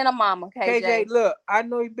just being a mama, KJ. KJ, look, I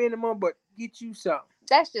know you've been a mama, but get you something.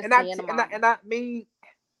 That's just being a mama. And I mean,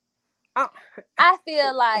 I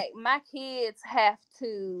feel like my kids have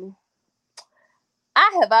to.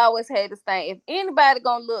 I have always had this thing. If anybody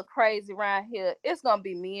gonna look crazy around here, it's gonna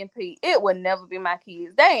be me and Pete. It will never be my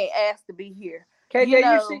kids. They ain't asked to be here.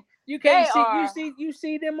 KJ, you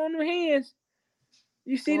see them on the hands.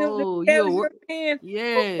 You see them hands.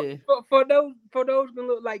 Yeah. For those gonna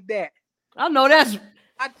look like that. I know that's.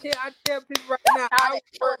 I tell people right now.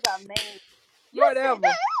 You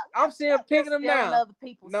Whatever. I'm seeing picking them now. Other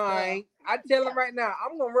people's no, stuff. I ain't. I tell them right now.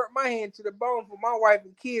 I'm gonna work my hand to the bone for my wife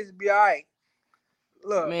and kids to be all right.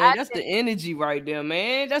 Look, Man, that's the energy right there,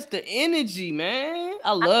 man. That's the energy, man.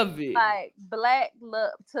 I love it. Like black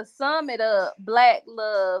love. To sum it up, black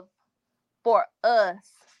love for us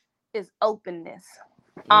is openness,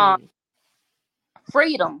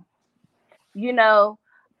 freedom. You know,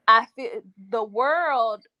 I feel the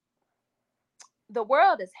world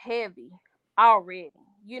is heavy already.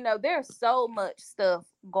 You know, there's so much stuff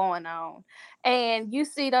going on, and you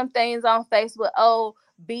see them things on Facebook. Oh,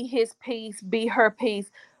 be his peace, be her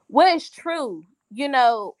peace. Well, it's true. You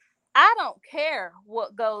know, I don't care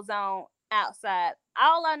what goes on outside.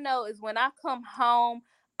 All I know is when I come home,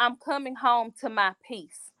 I'm coming home to my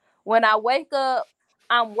peace. When I wake up,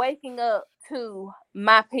 I'm waking up to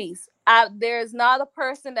my peace. There's not a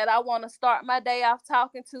person that I want to start my day off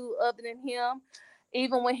talking to other than him.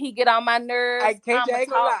 Even when he get on my nerves, I ain't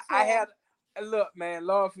gonna lie. Look, man,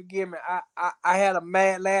 Lord forgive me. I had a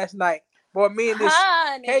mad last night. Boy, me and this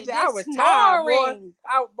KJ, I was tired, boy.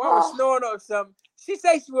 I was snoring or something. She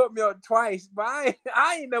say she woke me up twice, but I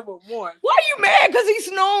ain't never once. Why you mad? Because he's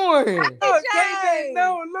snoring. Look, KJ,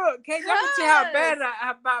 look, KJ, I'm gonna tell you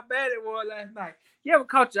how bad it was last night. You ever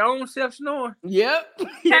caught your own self snoring? Yep.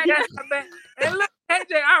 That's how bad. And look,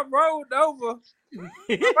 KJ, I rolled over.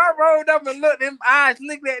 I rolled up and looked, them eyes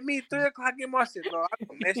looking at me 3 o'clock in my shit. Lord, I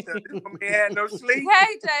messed up. This woman ain't had no sleep.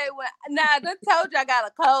 KJ, I done told you I got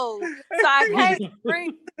a cold, so I can't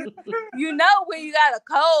breathe. You know, when you got a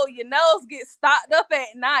cold, your nose gets stopped up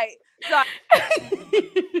at night. So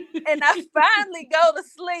and I finally go to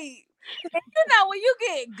sleep. And you know, when you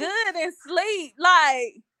get good and sleep,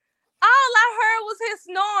 like all I heard was his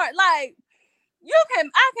snort. Like,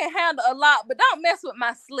 I can handle a lot, but don't mess with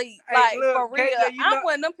my sleep. Hey, like, look, for real. KJ, I'm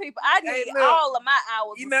one of them people. I need all of my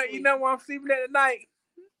hours. You know where I'm sleeping at night?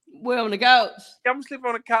 Where, on the couch? I'm gonna sleep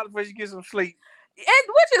on the couch before you get some sleep.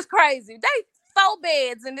 Which is crazy. They 4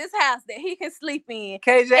 beds in this house that he can sleep in.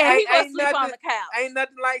 KJ, and he gonna sleep on the couch. Ain't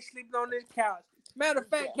nothing like sleeping on this couch. Matter of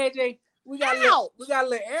fact, KJ, we got a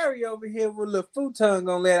little area over here with a little futon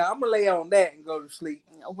gonna lay out. I'm gonna lay on that and go to sleep.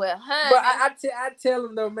 Well, honey. But I tell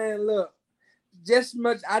him though, man, look, just as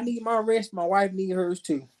much I need my rest, my wife needs hers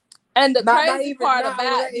too. And the crazy part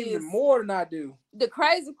about this, even more than I do. The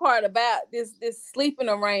crazy part about this sleeping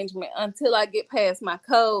arrangement until I get past my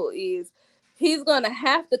cold is he's gonna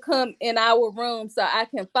have to come in our room so I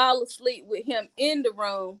can fall asleep with him in the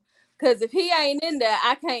room. Because if he ain't in there,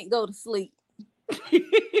 I can't go to sleep.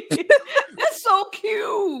 That's so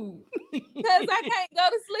cute. Because I can't go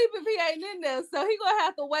to sleep if he ain't in there. So he gonna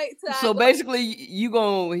have to wait till. So basically, you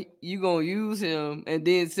gonna use him and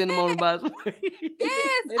then send him on the bus.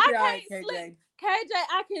 Yes, I can't sleep. KJ,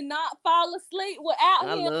 I cannot fall asleep without him.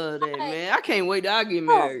 I love that, man. I can't wait till I get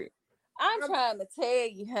married. I'm trying to tell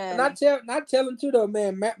you, honey. And I tell him too, though,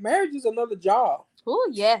 man. Marriage is another job. Oh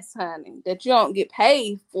yes, honey. That you don't get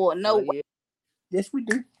paid for. No way. Yeah. Yes, we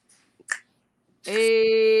do.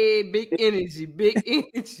 Hey, big energy.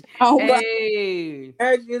 Hey,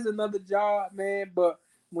 marriage is another job, man. But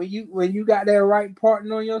when you got that right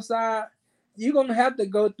partner on your side, you're gonna have to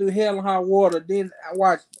go through hell and high water. Then I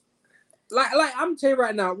watch. Like I'm telling you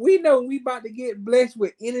right now, we know we about to get blessed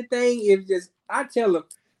with anything. If just I tell them,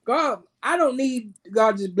 God, I don't need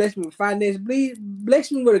God just bless me with finance.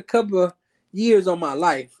 Bless me with a couple of years on my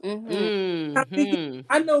life. Mm-hmm.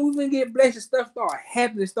 I know we're gonna get blessed and stuff start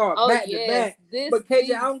happening, back to back. But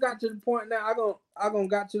KJ, I don't got to the point now. I gonna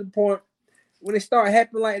got to the point when it start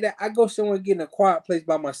happening like that. I go somewhere and get in a quiet place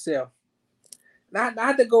by myself. Now I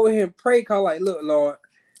have to go in here and pray, cause like, look, Lord,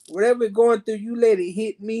 whatever we're going through, you let it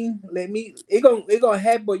hit me. It gonna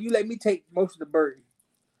happen, but you let me take most of the burden.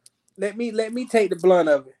 Let me take the blunt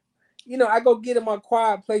of it. You know, I go get in my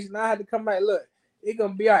quiet place and I had to come back. Look, it's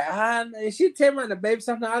gonna be all right. And she tell me, baby,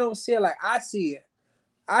 something I don't see it like I see it.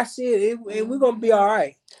 I see it, and we're gonna be all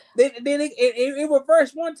right. Then it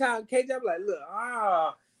reversed one time. KJ, I'm like, look,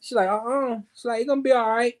 she's like, she's like, it's gonna be all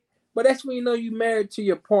right. But that's when you know you married to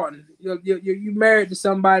your partner. You married to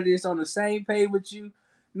somebody that's on the same page with you,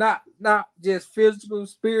 not just physical,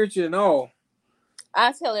 spiritual, and all.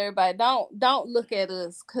 I tell everybody, don't look at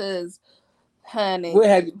us because honey. We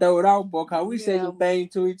had to throw it out, boy, because we say Yeah. some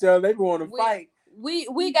things to each other. They want to fight.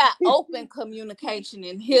 We got open communication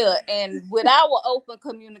in here, and with our open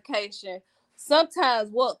communication,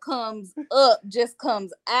 sometimes what comes up just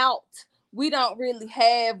comes out. We don't really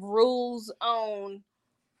have rules on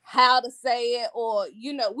how to say it, or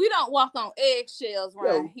we don't walk on eggshells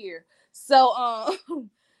around here. So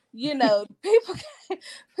people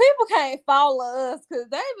can't follow us because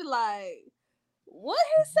they be like, what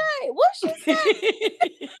he say? What she say?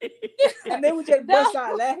 And then we just bust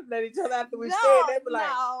out laughing at each other after we said. They be like,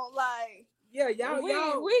 yeah,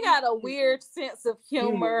 y'all. We got a weird sense of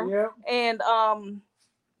humor, yeah. And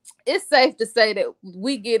it's safe to say that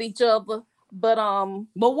we get each other. But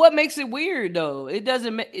what makes it weird though? It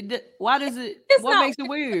doesn't. Why does it? What makes it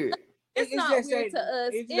weird? It's not weird to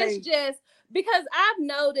us. It's just because I've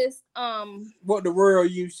noticed what the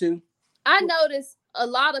world used to. I noticed a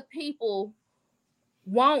lot of people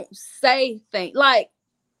won't say things like,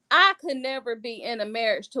 I could never be in a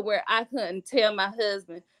marriage to where I couldn't tell my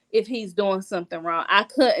husband if he's doing something wrong. I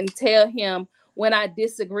couldn't tell him when I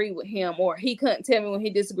disagree with him, or he couldn't tell me when he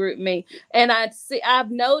disagreed with me. And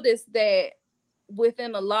I've noticed that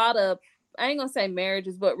within a lot of, I ain't gonna say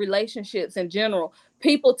marriages, but relationships in general,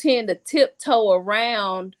 people tend to tiptoe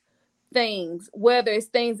around things, whether it's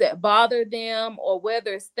things that bother them or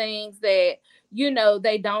whether it's things that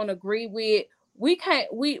they don't agree with. We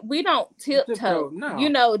don't tiptoe.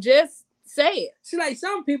 No. Just say it. See, like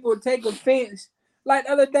some people take offense. Like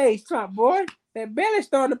the other day, Trump, boy, that belly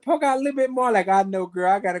starting to poke out a little bit more. Like, I know,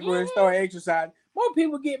 girl, I gotta go and start exercising. More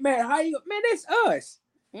people get mad. Man, that's us.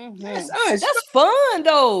 Mm-hmm. That's us. That's fun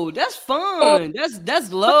though. That's fun.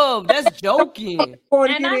 That's love. That's joking.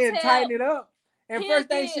 Want to get in and tighten it up. And first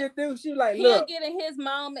thing she'll do, she'll like, look. He'll get in his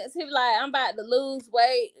moments. He'll be like, I'm about to lose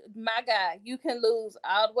weight. My guy, you can lose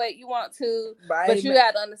all the weight you want to. But you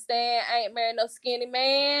got to understand, I ain't married no skinny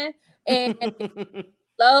man. And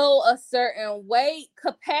below a certain weight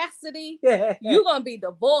capacity, you're going to be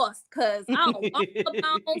divorced because I don't want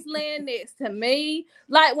the bones laying next to me.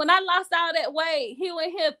 Like, when I lost all that weight, he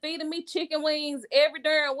went here feeding me chicken wings every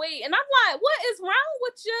darn week. And I'm like, what is wrong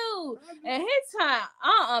with you? And his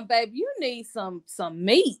time, baby, you need some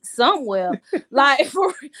meat somewhere. Like,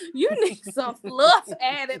 you need some fluff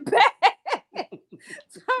added back.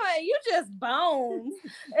 You just bones.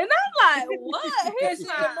 And I'm like, what? His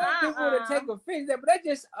time, people would take offense at, but that's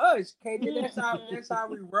just us, KJ. That's how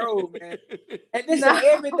we roll, man. And this is an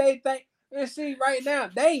everyday thing. And see, right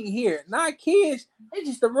now, they ain't here. Not kids. They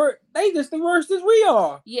just the worst as we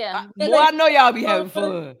are. Yeah. I know y'all be having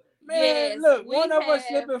fun. Man, look, one of us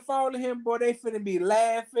slip and fall to him, boy, they finna be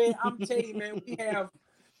laughing. I'm telling you, man, we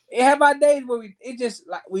have our days where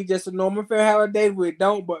we just a normal fair, have our days where we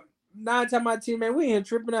don't, but 9 times out of 10, man, we ain't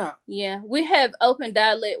tripping out. Yeah, we have open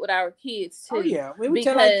dialect with our kids too. Oh yeah, we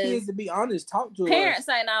tell our kids to be honest, talk to us. Parents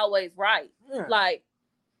ain't always right. Yeah. Like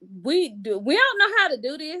we don't know how to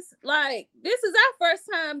do this. Like, this is our first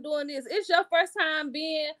time doing this. It's your first time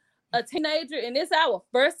being a teenager, and it's our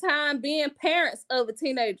first time being parents of a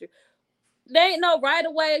teenager. There ain't no right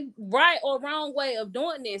or wrong way of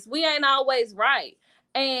doing this. We ain't always right,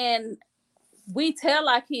 and we tell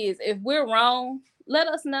our kids if we're wrong, let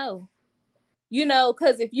us know.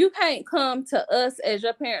 Because if you can't come to us as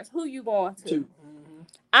your parents, who you going to? Mm-hmm.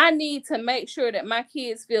 I need to make sure that my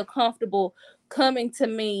kids feel comfortable coming to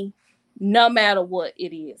me no matter what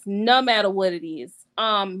it is. No matter what it is.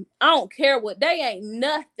 I don't care what. They ain't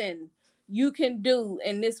nothing you can do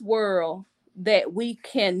in this world that we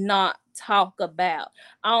cannot talk about.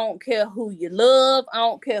 I don't care who you love. I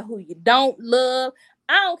don't care who you don't love.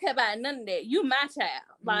 I don't care about none of that. You my child.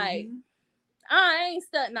 Like, I ain't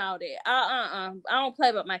studying all that. I don't play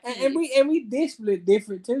about my kids. And we discipline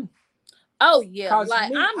different too. Oh yeah,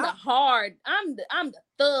 like I'm the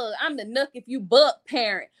thug, I'm the nuck if you buck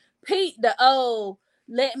parent. Pete the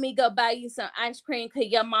let me go buy you some ice cream because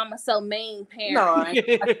your mama so mean parent. No,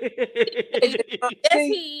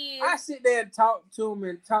 I sit there and talk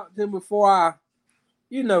to him before I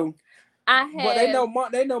but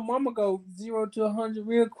they know mama go 0 to 100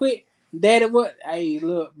 real quick. Daddy, what? Hey,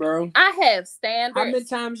 look, bro. I have standards.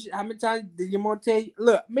 How many times did your mom tell you?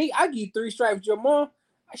 Look, me, I give you 3 stripes. Your mom,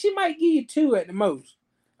 she might give you 2 at the most.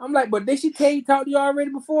 I'm like, but did she talk to you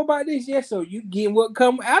already before about this? Yes, so you get what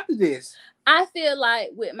come after this. I feel like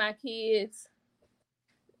with my kids,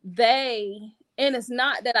 and it's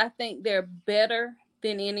not that I think they're better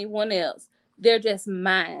than anyone else. They're just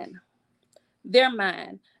mine. They're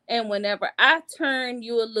mine. And whenever I turn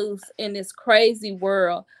you loose in this crazy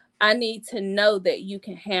world, I need to know that you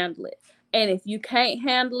can handle it. And if you can't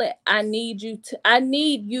handle it, I need you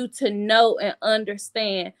to know and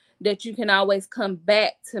understand that you can always come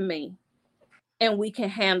back to me and we can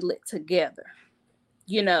handle it together.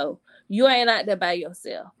 You know, you ain't out there by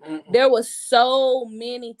yourself. There was so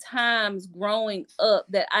many times growing up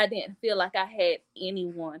that I didn't feel like I had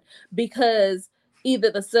anyone, because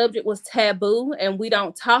either the subject was taboo and we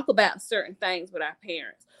don't talk about certain things with our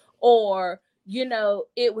parents, or you know,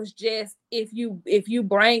 it was just if you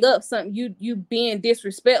bring up something, you being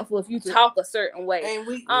disrespectful if you talk a certain way. And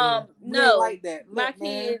we no, like that. Look, my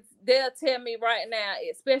man, kids, they'll tell me right now,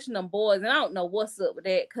 especially them boys, and I don't know what's up with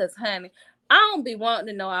that, because honey, I don't be wanting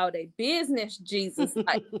to know all their business, Jesus.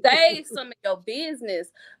 Like, save some of your business.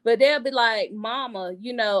 But they'll be like, Mama,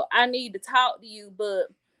 you know, I need to talk to you, but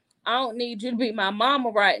I don't need you to be my mama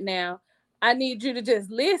right now. I need you to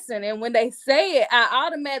just listen. And when they say it, I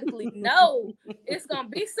automatically know it's going to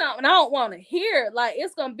be something I don't want to hear. Like,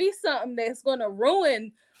 it's going to be something that's going to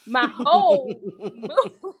ruin my whole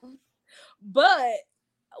mood. But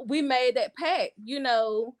we made that pact, you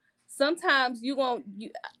know. Sometimes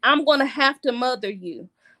I'm going to have to mother you,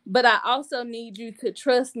 but I also need you to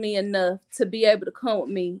trust me enough to be able to come with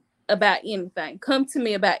me about anything. Come to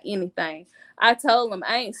me about anything. I told them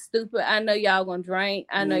I ain't stupid. I know y'all gonna drink.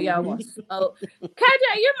 I know y'all gonna smoke.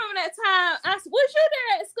 KJ, you remember that time? Was you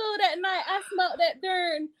there at school that night? I smoked that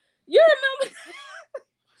darn. You remember?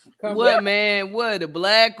 What, man? What, the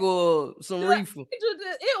black or some reefer?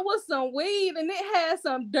 It was some weed and it had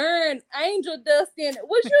some darn angel dust in it.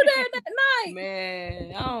 Was you there that night?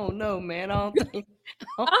 Man, I don't know, man. I don't think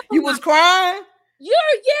you was crying.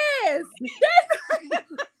 Yes.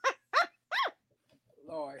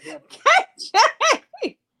 Lord help me.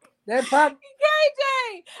 KJ. That probably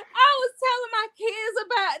KJ, I was telling my kids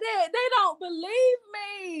about that. They don't believe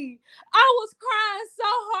me. I was crying so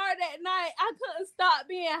hard that night. I couldn't stop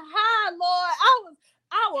being high, Lord.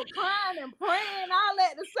 I was crying and praying all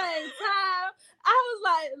at the same time. I was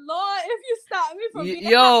like, Lord, if you stop me from being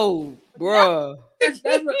high, bruh.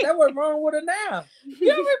 That's what's wrong with her now.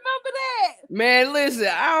 You remember that? Man, listen,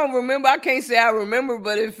 I don't remember. I can't say I remember,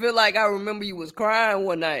 but it feel like I remember you was crying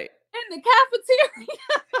one night. In the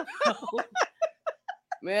cafeteria.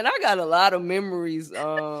 Man, I got a lot of memories.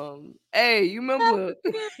 Hey, you remember?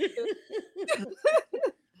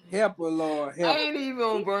 Help her, Lord. Help. I ain't even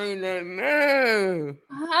gonna bring that, man.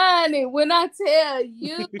 Honey, when I tell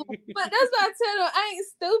you, but that's why I tell them I ain't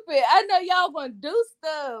stupid. I know y'all gonna do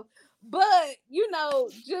stuff, but you know,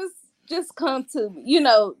 just come to me. You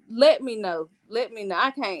know, let me know. Let me know.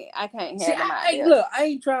 I can't have them out there. Look, I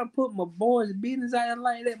ain't trying to put my boys' business out there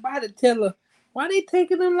like that, but I had to tell her, why they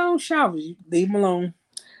taking them long showers? Leave them alone.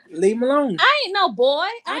 Leave them alone. I ain't no boy.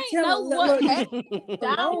 I ain't know what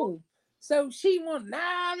happened. So she want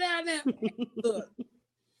now. Look.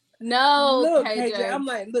 No, look, KJ. I'm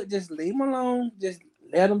like, look, just leave them alone. Just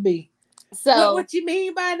let them be. So look, what you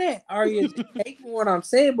mean by that? Are you taking what I'm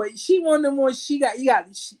saying? But she one of them ones. You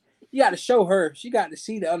got to show her. She got to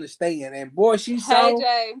see to understand. And boy, she's so.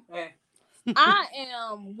 KJ, I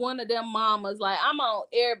am one of them mamas. Like, I'm on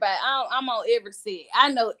everybody. I'm on every set.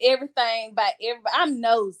 I know everything about everybody. I'm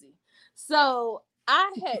nosy. So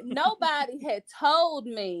nobody had told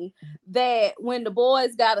me that when the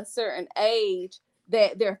boys got a certain age,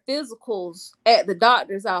 that their physicals at the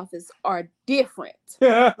doctor's office are different.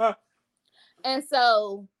 And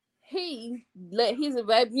so he's a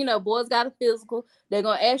baby, you know, boys got a physical. They're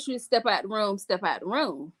going to ask you to step out the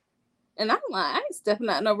room. And I'm like, I ain't stepping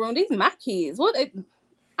out no room. These are my kids. I'm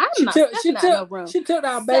not stepping out no room. She took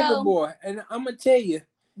our baby boy. And I'm going to tell you.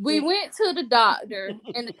 We went to the doctor,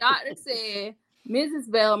 and the doctor said, Mrs.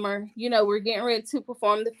 Belmer, you know, we're getting ready to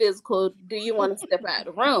perform the physical. Do you want to step out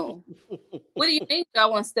the room? What do you think? Do I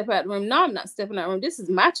want to step out the room? No, I'm not stepping out the room. This is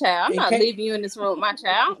my child. I'm not leaving you in this room with my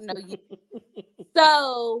child. I don't know you.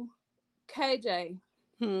 So, KJ,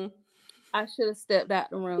 I should have stepped out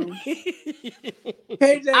the room.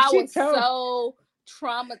 KJ, I was so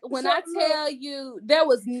traumatized. When I tell you, there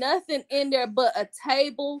was nothing in there but a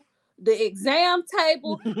table, the exam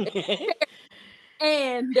table,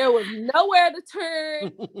 and there was nowhere to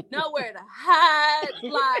turn, nowhere to hide.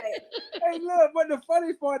 Like, hey, look, but the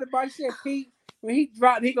funny part about shit, Pete, when he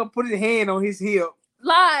dropped, he gonna put his hand on his hip.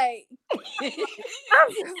 Like, I'm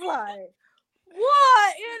just like,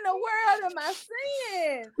 what in the world am I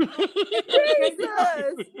seeing?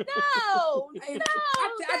 Jesus, no.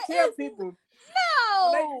 I tell people.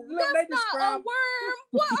 No, that's not a worm.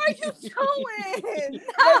 What are you doing?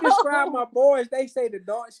 No. They describe my boys. They say the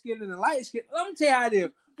dark skin and the light skin. Let me tell you how it is.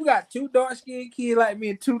 We got 2 dark skinned kids like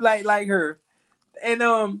me and 2 light like her. And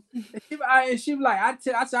she was like, I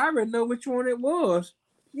said, I already know which one it was.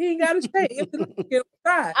 You ain't gotta say. If the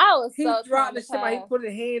I was he so dropped the somebody, he put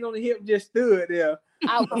his hand on the hip, and just stood there.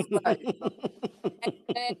 I was like,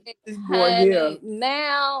 This boy here. honey,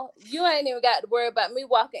 now you ain't even got to worry about me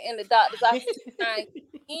walking in the doctor's office trying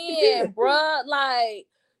in, bruh. Like,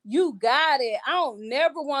 you got it. I don't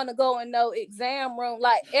never want to go in no exam room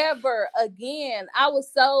like ever again. I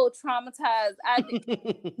was so traumatized.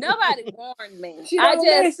 Nobody warned me. She don't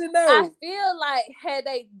listen I though. feel like had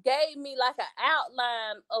they gave me like an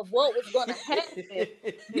outline of what was gonna happen,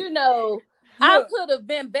 you know, I Look, could have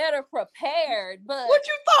been better prepared. But What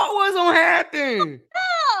you thought was gonna happen?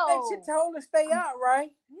 hey, she no, told her stay out, right?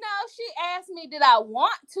 no, she asked me, did I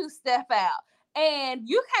want to step out? And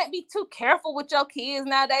you can't be too careful with your kids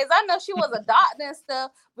nowadays. I know she was a doctor and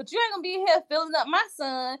stuff, but you ain't gonna be here filling up my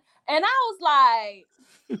son. And I was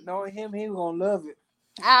like, Knowing him, he was gonna love it.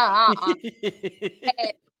 uh-uh. And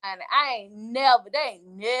they ain't never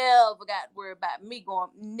got to worry about me going,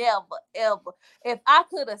 never, ever. If I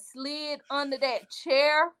could have slid under that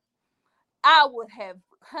chair, I would have,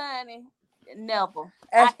 honey, never.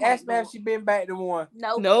 Ask me if she been back to one.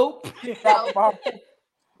 Nope. Nope. She got the ball.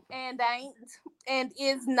 And ain't, and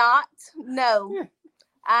is not. No,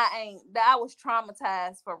 I ain't. I was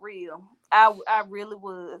traumatized for real. I really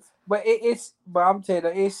was. But but I'm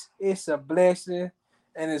telling you, it's a blessing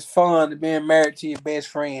and it's fun to being married to your best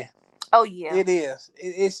friend. Oh yeah. It is.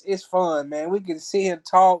 It's fun, man. We can sit here and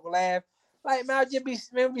talk, laugh. Like man, I just be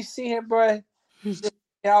seeing, bro. Just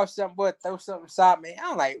y'all something, but throw something aside, man.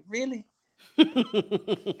 I'm like, really?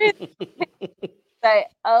 Say,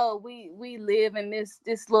 oh, we live in this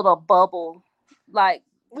little bubble, like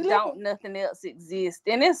We don't live. nothing else exist,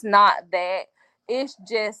 and it's not that. It's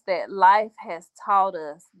just that life has taught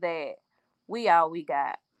us that we all we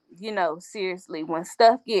got. You know, seriously, when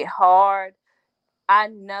stuff get hard, I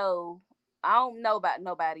know. I don't know about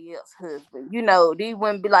nobody else husband. You know, these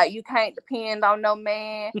wouldn't be like you can't depend on no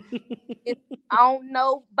man. I don't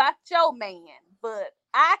know about your man, but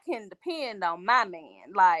I can depend on my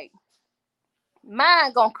man. Like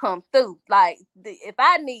mine gonna come through. Like if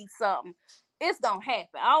I need something, it's gonna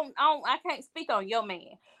happen. I can't speak on your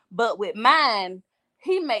man, but with mine,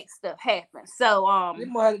 he makes stuff happen. So Your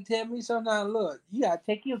mother had to tell me sometimes, look, you gotta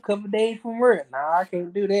take you a couple days from work. Nah, I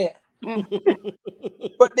can't do that. mm,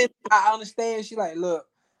 But then I understand. She like, look,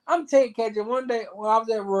 I'm taking care of you. One day when I was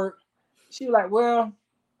at work, she was like, well,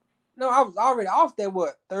 no, I was already off that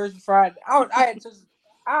what Thursday, Friday. I'm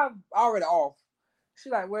already off. She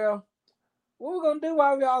like, well, what we gonna do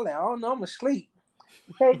while we all there? I don't know. I'm asleep.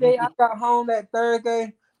 Okay, day I got home that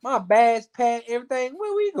Thursday. My bags packed, everything.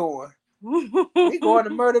 Where we going? We going to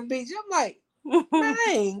Murder Beach. I'm like, man, I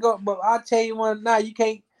ain't go. But I'll tell you one now, you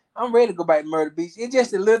can't. I'm ready to go back to Murder Beach. It's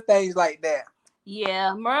just the little things like that.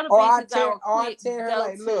 yeah, Myrtle Or Beach I is tell, our or I quick tell her go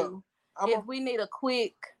like, look, to I'm if a we need a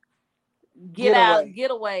quick getaway.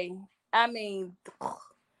 getaway. I mean,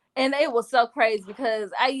 and it was so crazy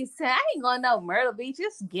because I used to say, I ain't going to no Myrtle Beach.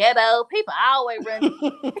 It's ghetto. People always run.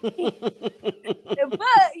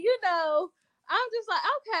 But you know, I'm just like,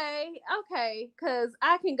 okay, because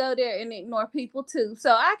I can go there and ignore people too.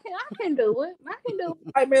 So I can do it. I can do it.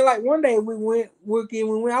 I mean, like one day we went working.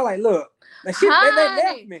 We went. I like, look, now she they left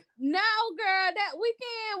Honey, me. no, girl, that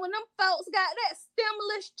weekend when them folks got that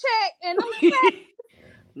stimulus check and them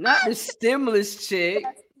Not the stimulus check.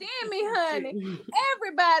 stimmy, honey.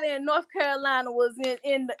 Everybody in North Carolina was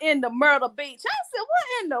in the Myrtle Beach. I said,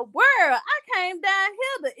 "What in the world?" I came down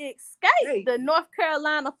here to escape Hey, the North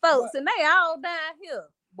Carolina folks, but and they all down here.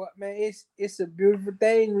 man, it's a beautiful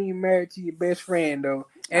thing when you're married to your best friend though,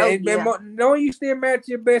 Oh and yeah. knowing you still married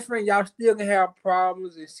to your best friend, y'all still gonna have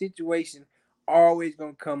problems and situations always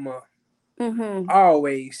gonna come up. Mm-hmm.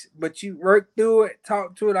 Always, but you work through it,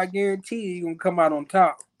 talk to it. I guarantee you're gonna come out on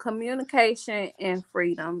top. Communication and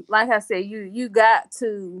freedom. Like I said, you got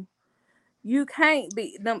to. You can't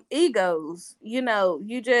be them egos. You know,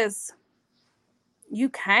 you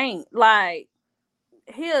can't like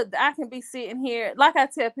here. I can be sitting here like I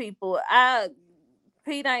tell people.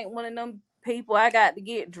 Pete ain't one of them people I got to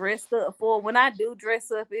get dressed up for. When I do dress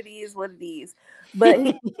up, it is what it is. But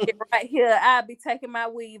right here, I'll be taking my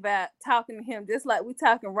weave out, talking to him just like we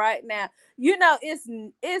talking right now. You know, it's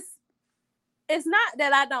not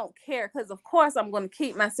that I don't care, because of course I'm going to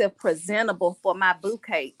keep myself presentable for my boo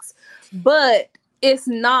cakes, but it's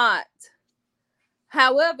not.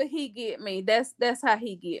 However he get me, that's how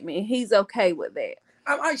he get me. He's okay with that.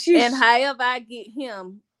 And however I get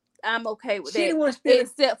him, I'm okay with she that. the one still.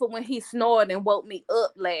 Except for when he snored and woke me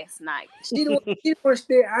up last night. She the one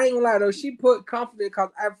still. I ain't gonna lie though. She put confidence because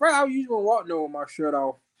at first I usually wouldn't walk no with my shirt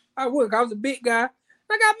off. I would. 'Cause I was a big guy.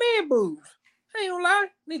 I got man boobs. I ain't gonna lie.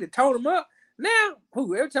 Need to tone them up. Now,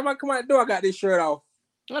 every time I come out the door, I got this shirt off.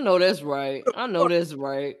 I know that's right. I know that's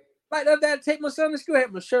right. Like the other day, I take my son to school,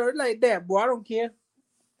 have my shirt like that, boy. I don't care.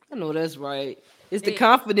 I know that's right. It's the Yeah,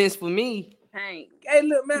 confidence for me. Hank. Hey,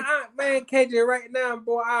 look, man, man, KJ, right now,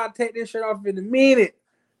 boy, I'll take this shirt off in a minute.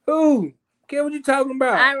 Who? Care what you talking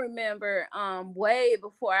I about? remember way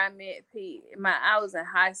before I met Pete, I was in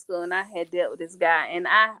high school and I had dealt with this guy, and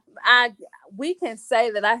I we can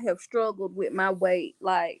say that I have struggled with my weight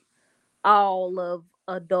like all of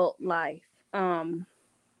adult life.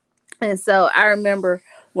 And so I remember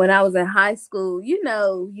when I was in high school, you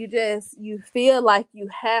feel like you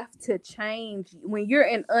have to change when you're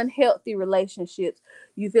in unhealthy relationships.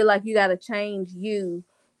 You feel like you got to change you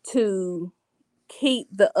to keep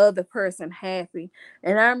the other person happy.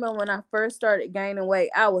 And I remember when I first started gaining weight,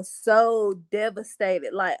 I was so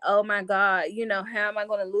devastated. Like, oh my God, how am I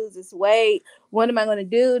going to lose this weight? What am I going to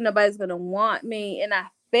do? Nobody's going to want me. And I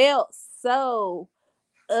felt so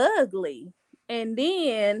ugly. And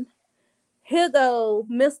then here go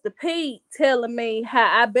Mr. Pete telling me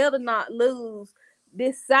how I better not lose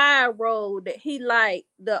this side road that he like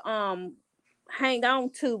the hang on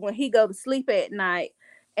to when he go to sleep at night,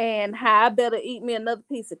 and how I better eat me another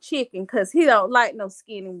piece of chicken because he don't like no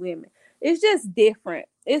skinny women. It's just different.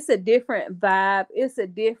 It's a different vibe. It's a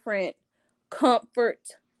different comfort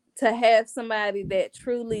to have somebody that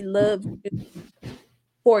truly loves you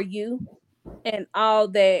for you and all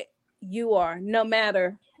that you are, no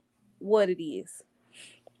matter what it is.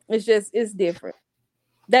 It's different.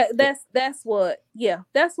 That's what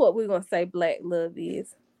we're gonna say black love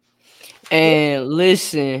is. And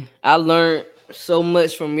listen, I learned so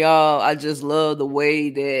much from y'all. I just love the way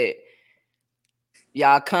that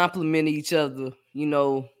y'all compliment each other.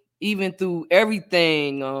 Even through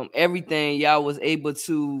everything y'all was able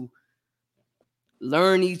to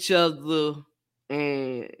learn each other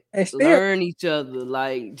and And still, learn each other,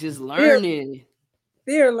 like just still, learning.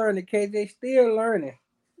 still learning, KJ. Still learning.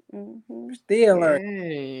 Mm-hmm. Still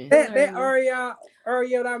learning. Yeah. That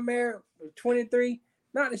Ariel I married was 23.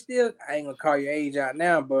 Not to still, I ain't gonna call your age out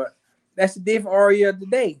now, but that's a different Ariel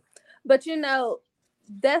today. But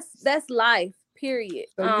that's life. Period.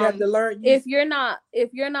 So you have to learn. If you're not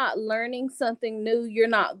learning something new, you're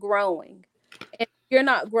not growing. And if you're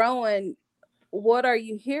not growing, what are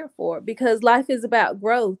you here for? Because life is about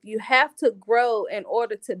growth. You have to grow in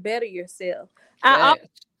order to better yourself. I Facts.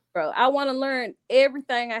 Bro, I want to learn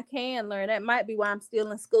everything I can learn. That might be why I'm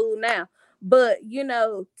still in school now. But,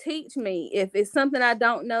 teach me. If it's something I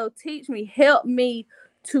don't know, teach me. Help me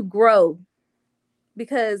to grow,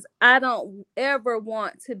 because I don't ever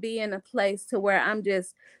want to be in a place to where I'm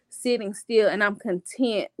just sitting still and I'm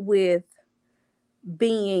content with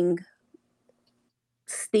being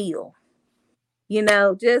still.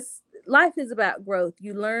 Just life is about growth.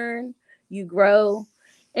 You learn, you grow,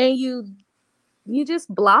 and you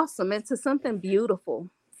just blossom into something beautiful,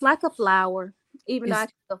 like a flower, even though I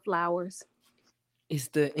It's love flowers. it's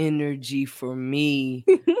the energy for me.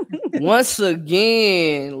 Once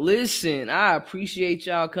again, listen, I appreciate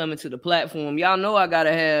y'all coming to the platform. Y'all know I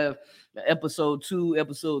gotta have episode 2,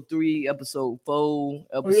 episode 3, episode 4,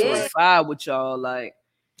 episode Yeah, 5 with y'all. Like,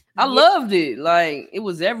 I yeah. loved it. Like, it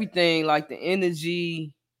was everything. Like the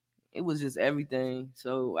energy, it was just everything.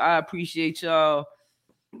 So I appreciate y'all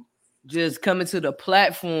just coming to the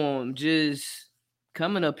platform. Just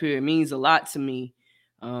coming up here, it means a lot to me.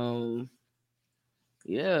 Um,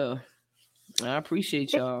 yeah, I appreciate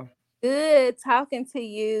It's y'all. good talking to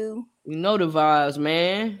you. You know the vibes,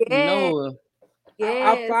 man. You Yes, know it.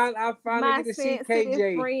 yes. I finally My get to see sensitive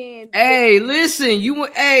KJ. friend. Hey, listen, you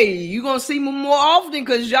gonna see me more often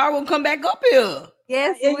because y'all gonna come back up here.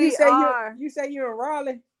 Yes, And you we say are. you're in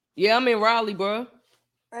Raleigh. Yeah, I'm in Raleigh, bro.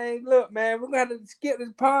 Hey, look, man, we're gonna have to skip this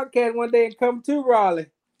podcast one day and come to Raleigh.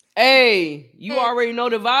 Hey, you Yes, already know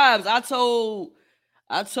the vibes. I told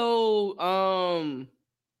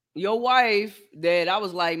your wife that I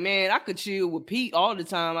was like, man, I could chill with Pete all the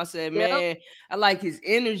time. I said, yep. man, I like his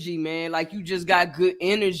energy, man. Like you just got good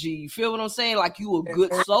energy. You feel what I'm saying? Like you a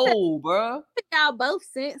good soul, bro. Y'all both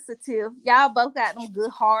sensitive. Y'all both got them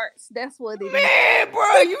good hearts. That's what it is. Man,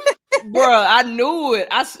 bro, I knew it.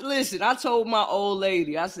 Listen. I told my old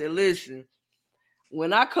lady, I said, listen,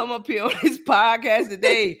 when I come up here on this podcast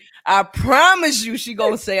today, I promise you, she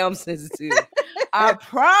gonna say I'm sensitive. I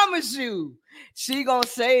promise you, she gonna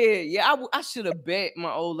say it. Yeah, I should have bet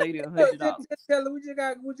my old lady Look, $100. just tell her we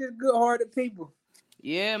just good hearted people.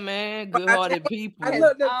 Yeah, man, But I tell good-hearted I Has people.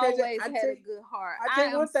 look though, KJ. always had a good heart. I I tell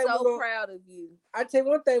you am one thing so proud of you. I tell you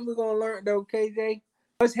one thing we're gonna learn though, KJ.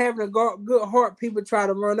 Us having a good heart, people try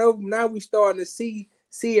to run over. Now we starting to see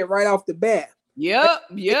it right off the bat. Yep.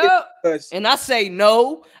 And I say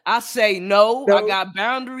no. I No. got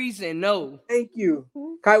boundaries and no. Thank you.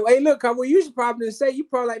 Mhm. Hey, look, what you should probably say, you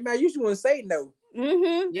probably like, man, you should want to say no.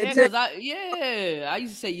 Mhm. Yeah, Until, because I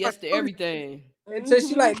used to say yes to everything. until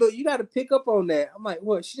she like, look, you got to pick up on that. I'm like,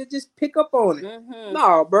 what? She just pick up on it. Mhm.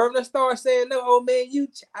 No, bro. Let's start saying no. Oh man,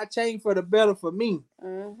 I changed for the better for me.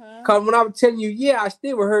 Mhm. Cause when I was telling you, yeah, I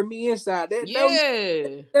still would hurt me inside.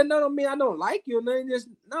 Yeah. That no don't mean I don't like you. No, just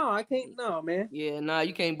no, I can't. No, man. Yeah, nah,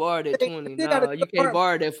 you can't borrow that I 20. still got a Nah, you good can't heart.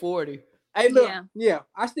 borrow that 40. Hey, look, Yeah. yeah,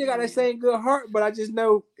 I still got that Yeah. same good heart, but I just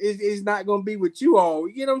know it's not gonna be with you all.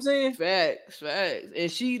 You know what I'm saying? Facts. And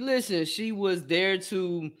she was there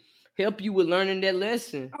to help you with learning that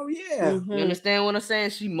lesson. Oh yeah. You Mhm. understand what I'm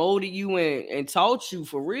saying? She molded you and taught you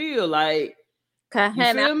for real. Like, you And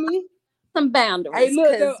I feel me? some Hey, boundaries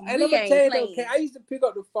look though, because and I'm we gonna tell ain't you though, okay, playing. I used to pick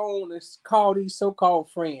up the phone and call these so-called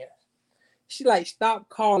friends. She like, stop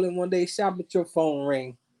calling one day, stop at your phone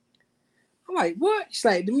ring. I'm like, what? She's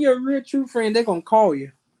like, them your real true friend, they're gonna call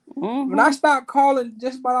you. When I Mhm. stopped calling,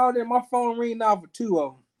 just about all that, my phone ringing off for two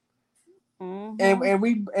of them. Mhm.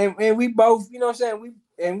 And we both, you know what I'm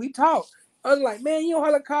saying, we talk. I was like, man, you don't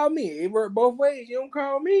have to call me. It worked both ways. You don't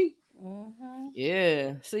call me. Mhm.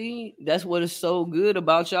 Yeah. See, that's what is so good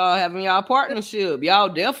about y'all having y'all partnership.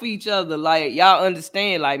 Y'all there for each other. Like, y'all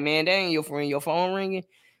understand, like, man, that ain't your friend, your phone ringing.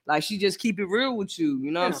 Like, she just keep it real with you. You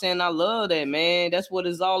know what I'm Yeah. saying? I love that, man. That's what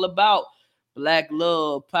it's all about. Black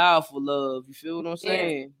love, powerful love. You feel what I'm Yes.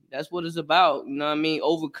 saying? That's what it's about. You know what I mean?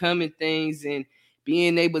 Overcoming things and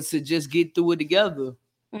being able to just get through it together.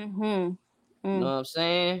 Mhm. You know Mm. what I'm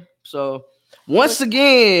saying? So Well, once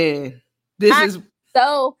again, this I'm is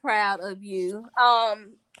so proud of you.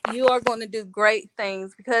 You are going to do great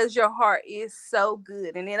things because your heart is so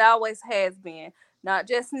good, and it always has been. Not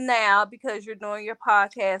just now because you're doing your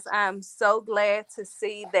podcast. I'm so glad to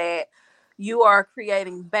see that you are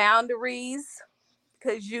creating boundaries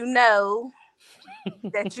because you know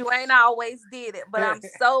that you ain't always did it, but I'm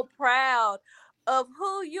so proud of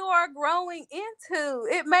who you are growing into.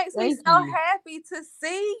 It makes me thank so you. happy to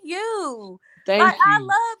see you. Like Thank I you.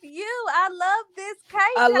 love you. I love this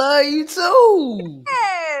I K-Town. love you too.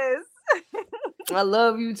 Yes. I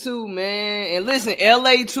love you too, man. And listen,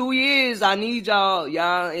 LA 2 years. I need y'all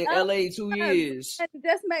in Oh, LA 2 years.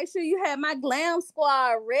 just make sure you have my glam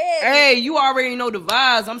squad ready. Hey, you already know the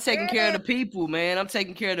vibes. I'm taking care of Yes. the people, man. I'm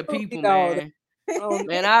taking care of the I don't people, need all that. man. I don't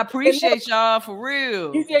Man, I And look, appreciate y'all for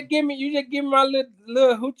real. you just give me my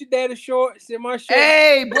little hoochie daddy shorts and my shirt.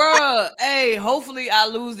 Hey, bro. Hey, hopefully I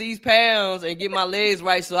lose these pounds and get my legs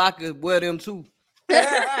right so I could wear them too. You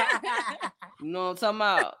know what I'm talking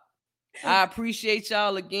about? I appreciate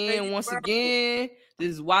y'all Thank again. you, Once bro. again, this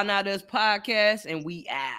is Why Not Us Podcast, and we out.